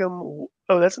 Smack 'em. Oh,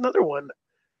 that's another one.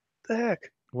 The heck?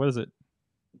 What is it?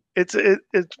 It's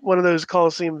one of those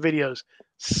Coliseum videos.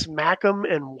 Smack 'em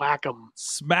and whack 'em,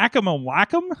 Smack 'em and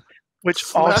whack 'em? which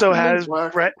Smack also 'em and has whack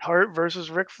 'em. Bret Hart versus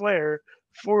Ric Flair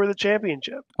for the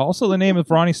championship. Also the name of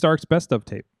Ronnie Starks' best of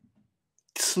tape.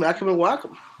 Smack him and whack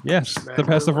him. Yes, Smack the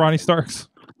best 'em of and Ronnie Starks.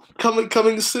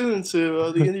 Coming soon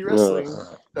to the Indie Wrestling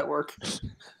Network.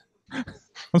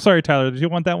 I'm sorry, Tyler. Did you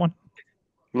want that one?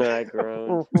 No, I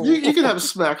groaned. You can have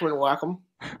smack him and whack him.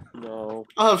 No.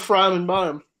 I'll have fry him and buy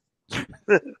him.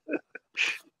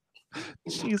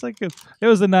 She's like, it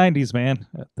was the 90s, man.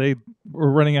 They were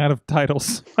running out of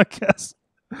titles, I guess.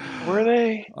 Were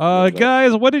they?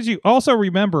 Guys, what did you also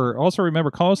remember? Also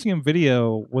remember, Coliseum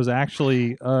Video was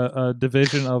actually a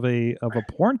division of a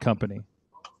porn company,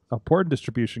 a porn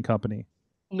distribution company.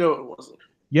 No, it wasn't.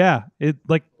 Yeah,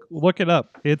 look it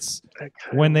up. It's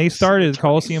when they started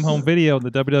Coliseum Home Video,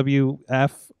 the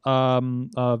WWF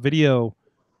video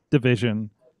division.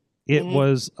 It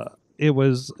was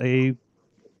a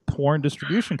porn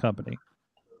distribution company.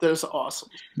 That's awesome.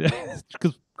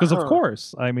 Because of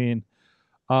course, I mean,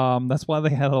 that's why they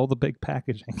had all the big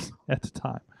packaging at the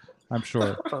time. I'm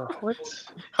sure. What?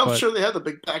 I'm sure they had the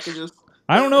big packages.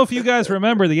 I don't know if you guys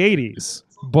remember the 80s,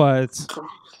 but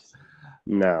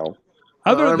No.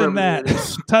 other I than remember that, the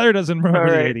 80s. Tyler doesn't remember All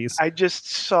right, the 80s. I just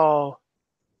saw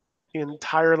the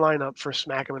entire lineup for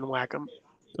Smack 'em and whack 'em.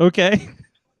 Okay.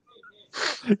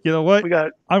 You know what? We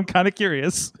got I'm kind of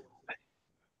curious.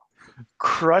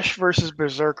 Crush versus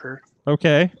Berserker,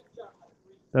 Okay.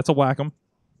 That's a whack 'em.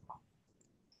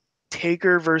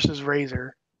 Taker versus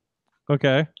Razor,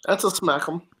 Okay. That's a smack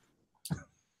him.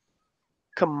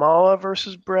 Kamala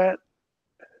versus Bret,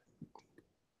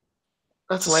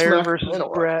 That's a Flair smack versus and a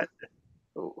whack. Bret,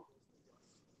 Oh.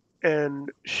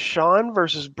 and Shawn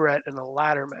versus Bret in a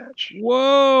ladder match.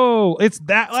 Whoa. It's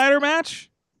that ladder match?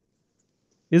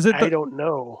 Is it I don't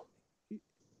know.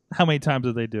 How many times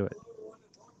did they do it?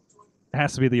 It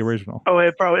has to be the original. Oh,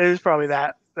 it is probably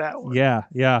that. that one. Yeah,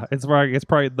 yeah. It's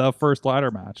probably the first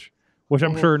ladder match, which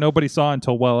I'm sure nobody saw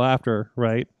until well after,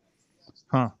 right?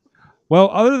 Huh. Well,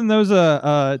 other than those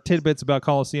tidbits about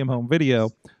Coliseum home video,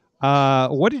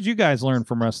 what did you guys learn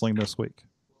from wrestling this week?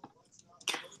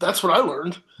 That's what I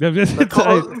learned.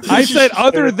 I said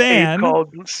other It's than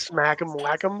called Smack 'em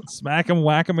Whack 'em. Smack 'em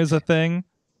Whack 'em is a thing.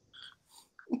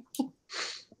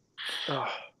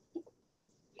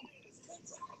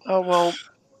 Oh, well,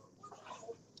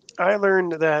 I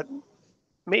learned that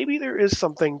maybe there is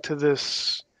something to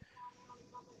this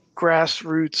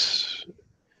grassroots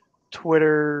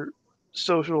Twitter,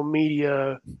 social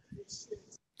media.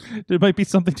 There might be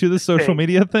something to this social Thing.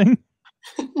 media thing.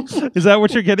 Is that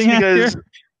what you're getting at here?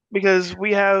 Because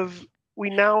we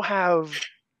now have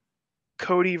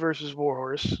Cody versus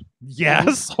Warhorse.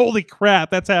 Yes. Holy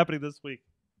crap, that's happening this week.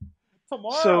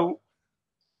 Tomorrow. So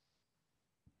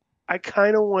I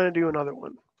kind of want to do another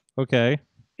one, Okay.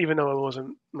 even though it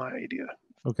wasn't my idea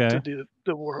Okay. to do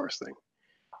the Warhorse thing.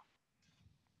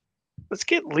 Let's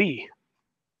get Lee.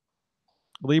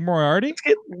 Lee Moriarty? Let's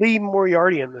get Lee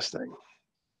Moriarty in this thing.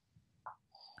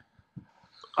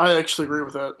 I actually agree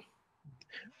with that.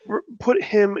 Put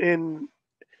him in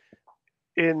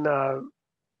that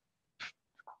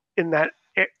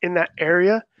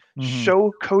area. Mhm.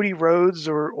 Show Cody Rhodes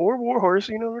or Warhorse.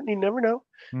 You never know.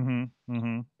 Mm-hmm.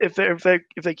 Mm-hmm. If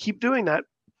they keep doing that,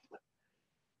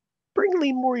 bring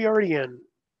Lee Moriarty in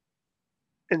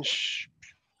and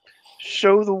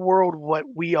show the world what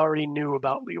we already knew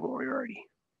about Lee Moriarty.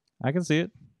 I can see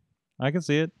it. I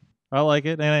like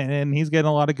it, and he's getting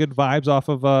a lot of good vibes off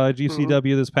of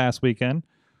GCW this past weekend.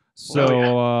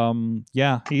 So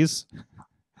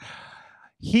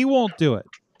he won't do it.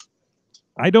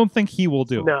 I don't think he will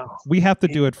do it. No, we have to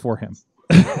do it for him.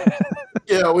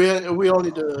 Yeah, we all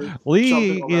need to.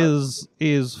 Lee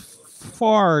is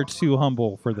far too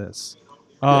humble for this.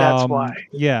 That's why.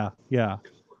 Yeah.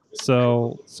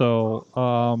 So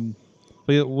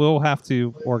we'll have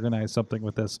to organize something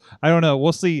with this. I don't know.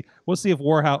 We'll see if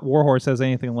Warhorse has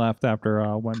anything left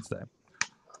after Wednesday.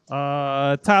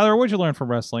 Tyler, what'd you learn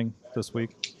from wrestling this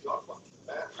week?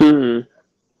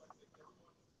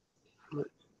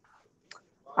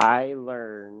 I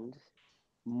learned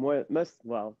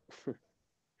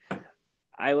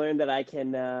I learned that I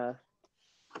can let's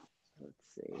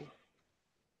see.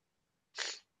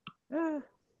 I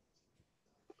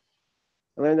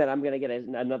learned that I'm gonna get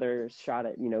another shot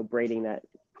at braiding that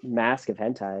mask of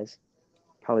hentais.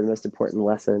 Probably the most important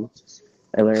lesson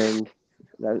I learned.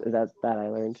 That I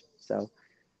learned. So,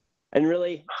 and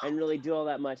really do all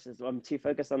that much. I'm too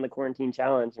focused on the quarantine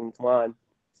challenge. And come on.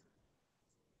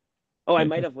 Oh, I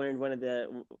might have learned one of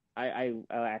the. I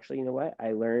actually, you know what?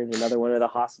 I learned another one of the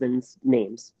Hossman's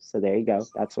names. So there you go.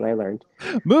 That's what I learned.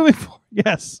 Moving forward,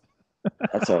 yes.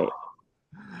 That's right.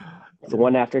 It's the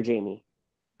one after Jamie.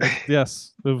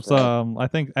 Yes, it was. I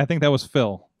think that was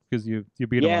Phil because you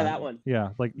beat him. Yeah, that one. Yeah,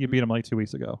 like you beat him like 2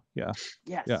 weeks ago. Yeah.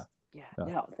 Yes. Yeah.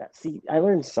 No, see, I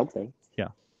learned something. Yeah.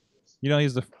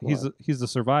 He's the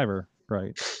survivor,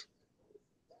 right?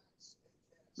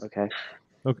 Okay.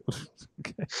 Okay.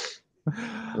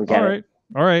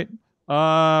 All right.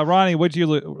 Ronnie, what'd you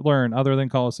learn other than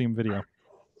Coliseum video?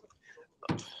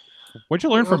 What'd you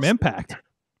learn from Impact?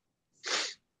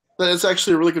 That it's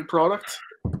actually a really good product,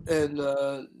 and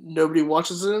nobody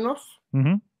watches it enough.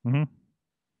 Mm-hmm. Mm-hmm.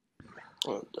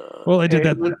 And, well, they did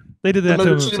that. They did that to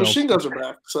themselves. Machine Guns are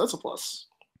back, so that's a plus.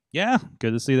 Yeah,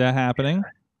 good to see that happening.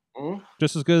 Mm-hmm.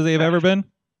 Just as good as they've ever been.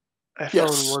 I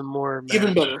found one more match.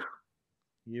 Even better.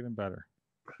 Even better.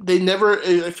 They never.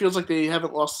 It feels like they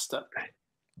haven't lost a step.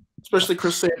 Especially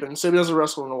Chris Sabin. Sabin hasn't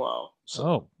wrestled in a while. So.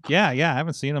 Oh, yeah. I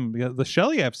haven't seen him. The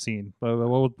Shelley I've seen.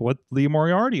 What Lee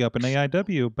Moriarty up in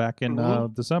AIW back in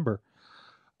December.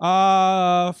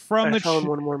 I found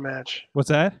one more match. What's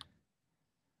that?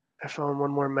 I found one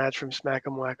more match from Smack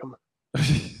 'em Whack 'em.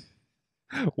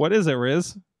 What is it,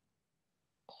 Rizz?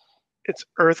 It's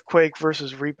Earthquake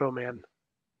versus Repo Man.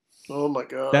 Oh my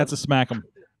god. That's a Smack 'em.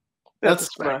 That's a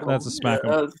Smack 'em. That's a Smack 'em.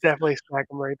 That's definitely Smack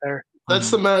 'em right there. That's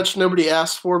the match nobody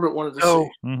asked for but wanted to see.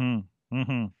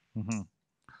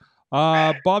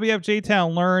 Bobby F.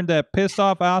 J-Town learned that Pissed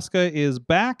Off Asuka is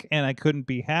back, and I couldn't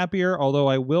be happier, although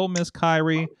I will miss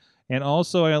Kyrie. And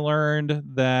also I learned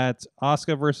that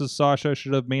Asuka versus Sasha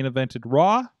should have main evented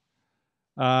Raw.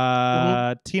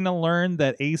 Tina learned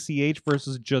that ACH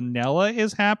versus Janela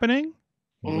is happening.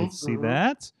 Let's see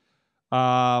that.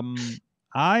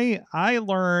 I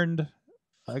learned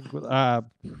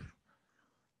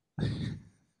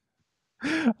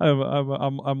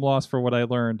I'm lost for what I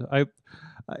learned. I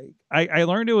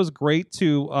learned it was great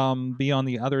to be on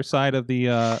the other side of the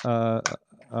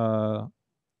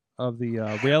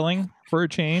railing for a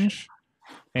change,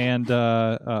 and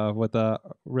with a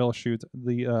real shoot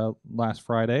the last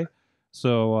Friday.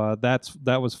 So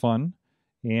that was fun,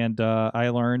 and I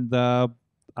learned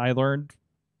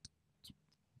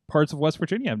parts of West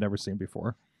Virginia I've never seen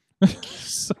before.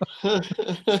 So,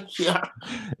 Yeah.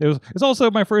 it's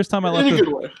also my first time I In a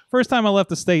good way. left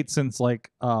the state since like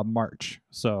March.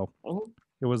 So Mhm.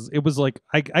 it was like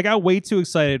I got way too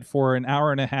excited for an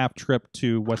hour and a half trip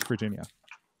to West Virginia.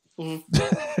 Mhm.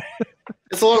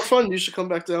 It's a lot of fun. You should come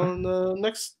back down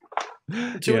next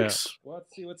 2 weeks. Well,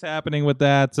 let's see what's happening with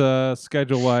that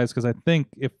schedule wise, because I think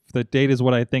if the date is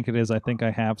what I think it is, I think I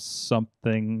have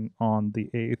something on the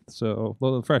 8th. So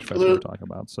the Fresh Fest we're talking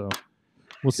about. So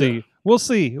we'll see. Yeah.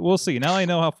 We'll see. Now I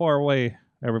know how far away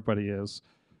everybody is.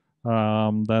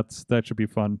 That should be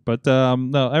fun. But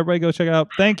no, everybody go check it out.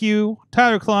 Thank you,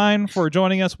 Tyler Klein, for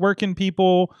joining us. Where can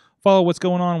people follow what's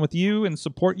going on with you and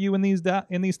support you in these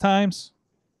times?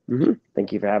 Mm-hmm.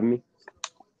 Thank you for having me.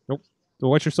 Nope. So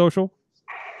what's your social?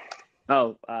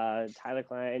 Oh, Tyler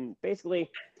Klein. Basically,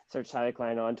 search Tyler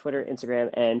Klein on Twitter, Instagram,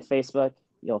 and Facebook.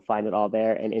 You'll find it all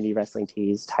there. And Indie Wrestling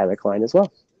Tees, Tyler Klein as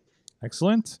well.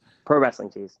 Excellent. Pro Wrestling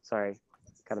Tees. Sorry,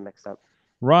 kind of mixed up.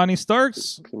 Ronnie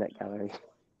Starks. Peanut Gallery.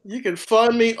 You can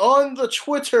find me on the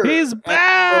Twitter. He's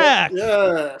back!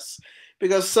 Yes.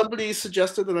 Because somebody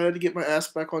suggested that I had to get my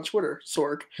ass back on Twitter,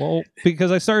 Sorg. Well,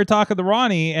 because I started talking to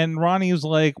Ronnie, and Ronnie was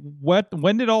like,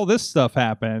 when did all this stuff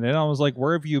happen? And I was like,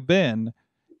 where have you been?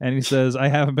 And he says, I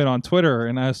haven't been on Twitter.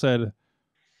 And I said,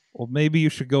 well, maybe you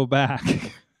should go back.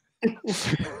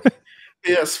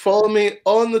 Yes, follow me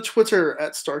on the Twitter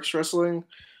at Starks Wrestling.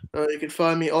 You can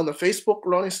find me on the Facebook,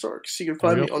 Ronnie Starks. You can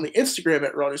find me on the Instagram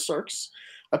at Ronnie Starks.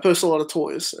 I post a lot of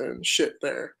toys and shit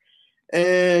there.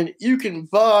 And you can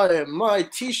buy my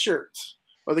t-shirt,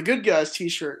 or the Good Guys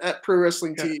t-shirt, at Pro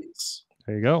Wrestling Tees.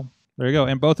 There you go.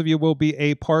 And both of you will be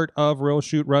a part of Real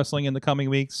Shoot Wrestling in the coming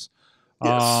weeks.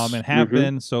 Yes. And have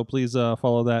been, so please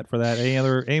follow that for that.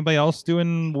 Anybody else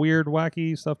doing weird,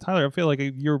 wacky stuff? Tyler, I feel like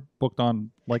you're booked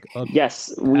on like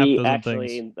yes, we half-dozen actually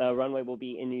things. Runway will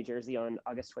be in New Jersey on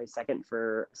August 22nd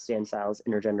for Stan Styles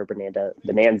Intergender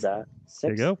Bonanza 6.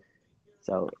 There you go.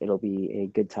 So it'll be a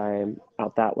good time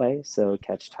out that way. So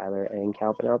catch Tyler and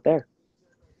Calvin out there.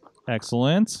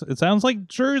 Excellent. It sounds like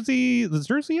Jersey. Does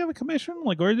Jersey have a commission?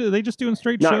 Like, or are they just doing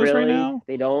straight Not shows really. right now?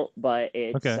 They don't, but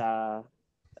it's Okay.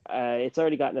 It's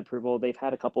already gotten approval. They've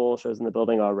had a couple shows in the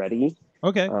building already.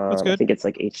 Okay, that's I good. think it's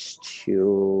like H2O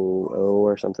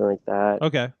or something like that.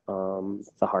 Okay. The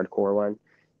hardcore one.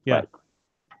 Yeah. But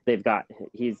they've got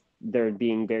they're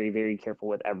being very, very careful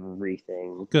with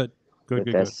everything. Good.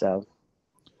 So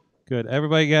Good.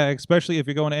 Everybody, especially if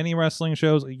you're going to any wrestling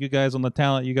shows, you guys on the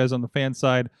talent, you guys on the fan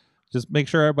side, just make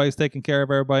sure everybody's taking care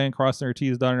of everybody and crossing their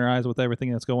T's, dotting their I's with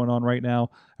everything that's going on right now.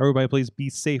 Everybody, please be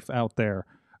safe out there.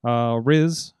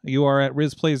 Rizz, you are at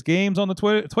RizzPlaysGames on the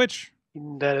Twitch.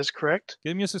 That is correct.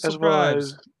 Give me a As subscribe.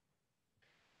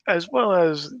 well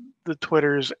as the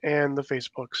Twitters and the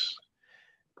Facebooks.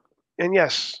 And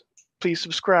yes, please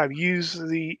subscribe. You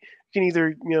can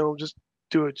either, just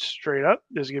do it straight up.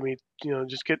 Just give me,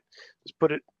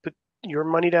 put your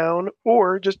money down,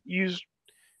 or just use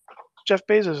Jeff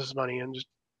Bezos' money and just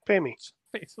pay me.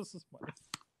 Bezos' money.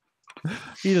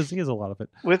 He has a lot of it.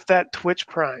 With that Twitch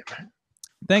Prime.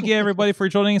 Thank you, everybody, for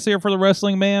joining us here for the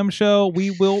Wrestling Mayhem Show. We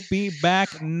will be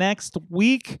back next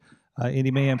week.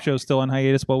 Indie Mayhem Show is still on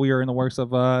hiatus, but we are in the works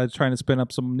of trying to spin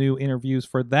up some new interviews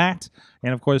for that.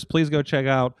 And, of course, please go check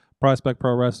out Prospect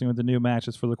Pro Wrestling with the new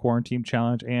matches for the Quarantine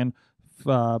Challenge and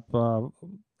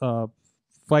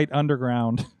Fight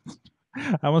Underground.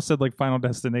 I almost said like Final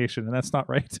Destination, and that's not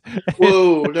right.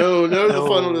 Whoa, no, the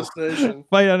Final Destination.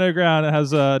 Fight Underground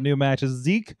has new matches.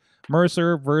 Zeke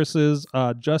Mercer versus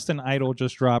Justin Idol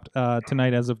just dropped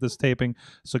tonight as of this taping.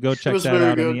 So go check that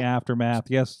out in the aftermath.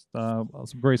 Yes,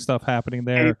 some great stuff happening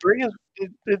there.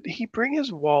 Did he bring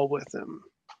his wall with him?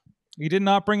 He did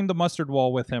not bring the mustard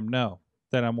wall with him, no,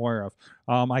 that I'm aware of.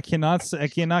 I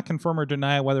cannot confirm or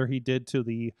deny whether he did to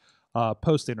the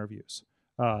post interviews.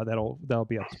 That'll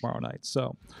be up tomorrow night.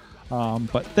 So,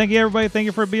 but thank you, everybody. Thank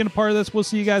you for being a part of this. We'll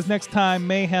see you guys next time.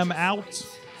 Mayhem out.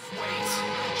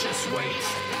 Just wait.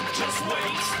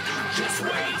 Wait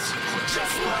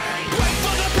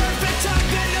for the perfect time,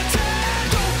 then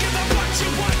attack. Don't give up what you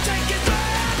want, take it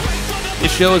back.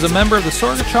 This show is a member of the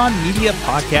Sorgatron Media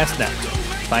Podcast Network.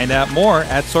 Find out more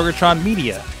at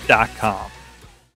sorgatronmedia.com.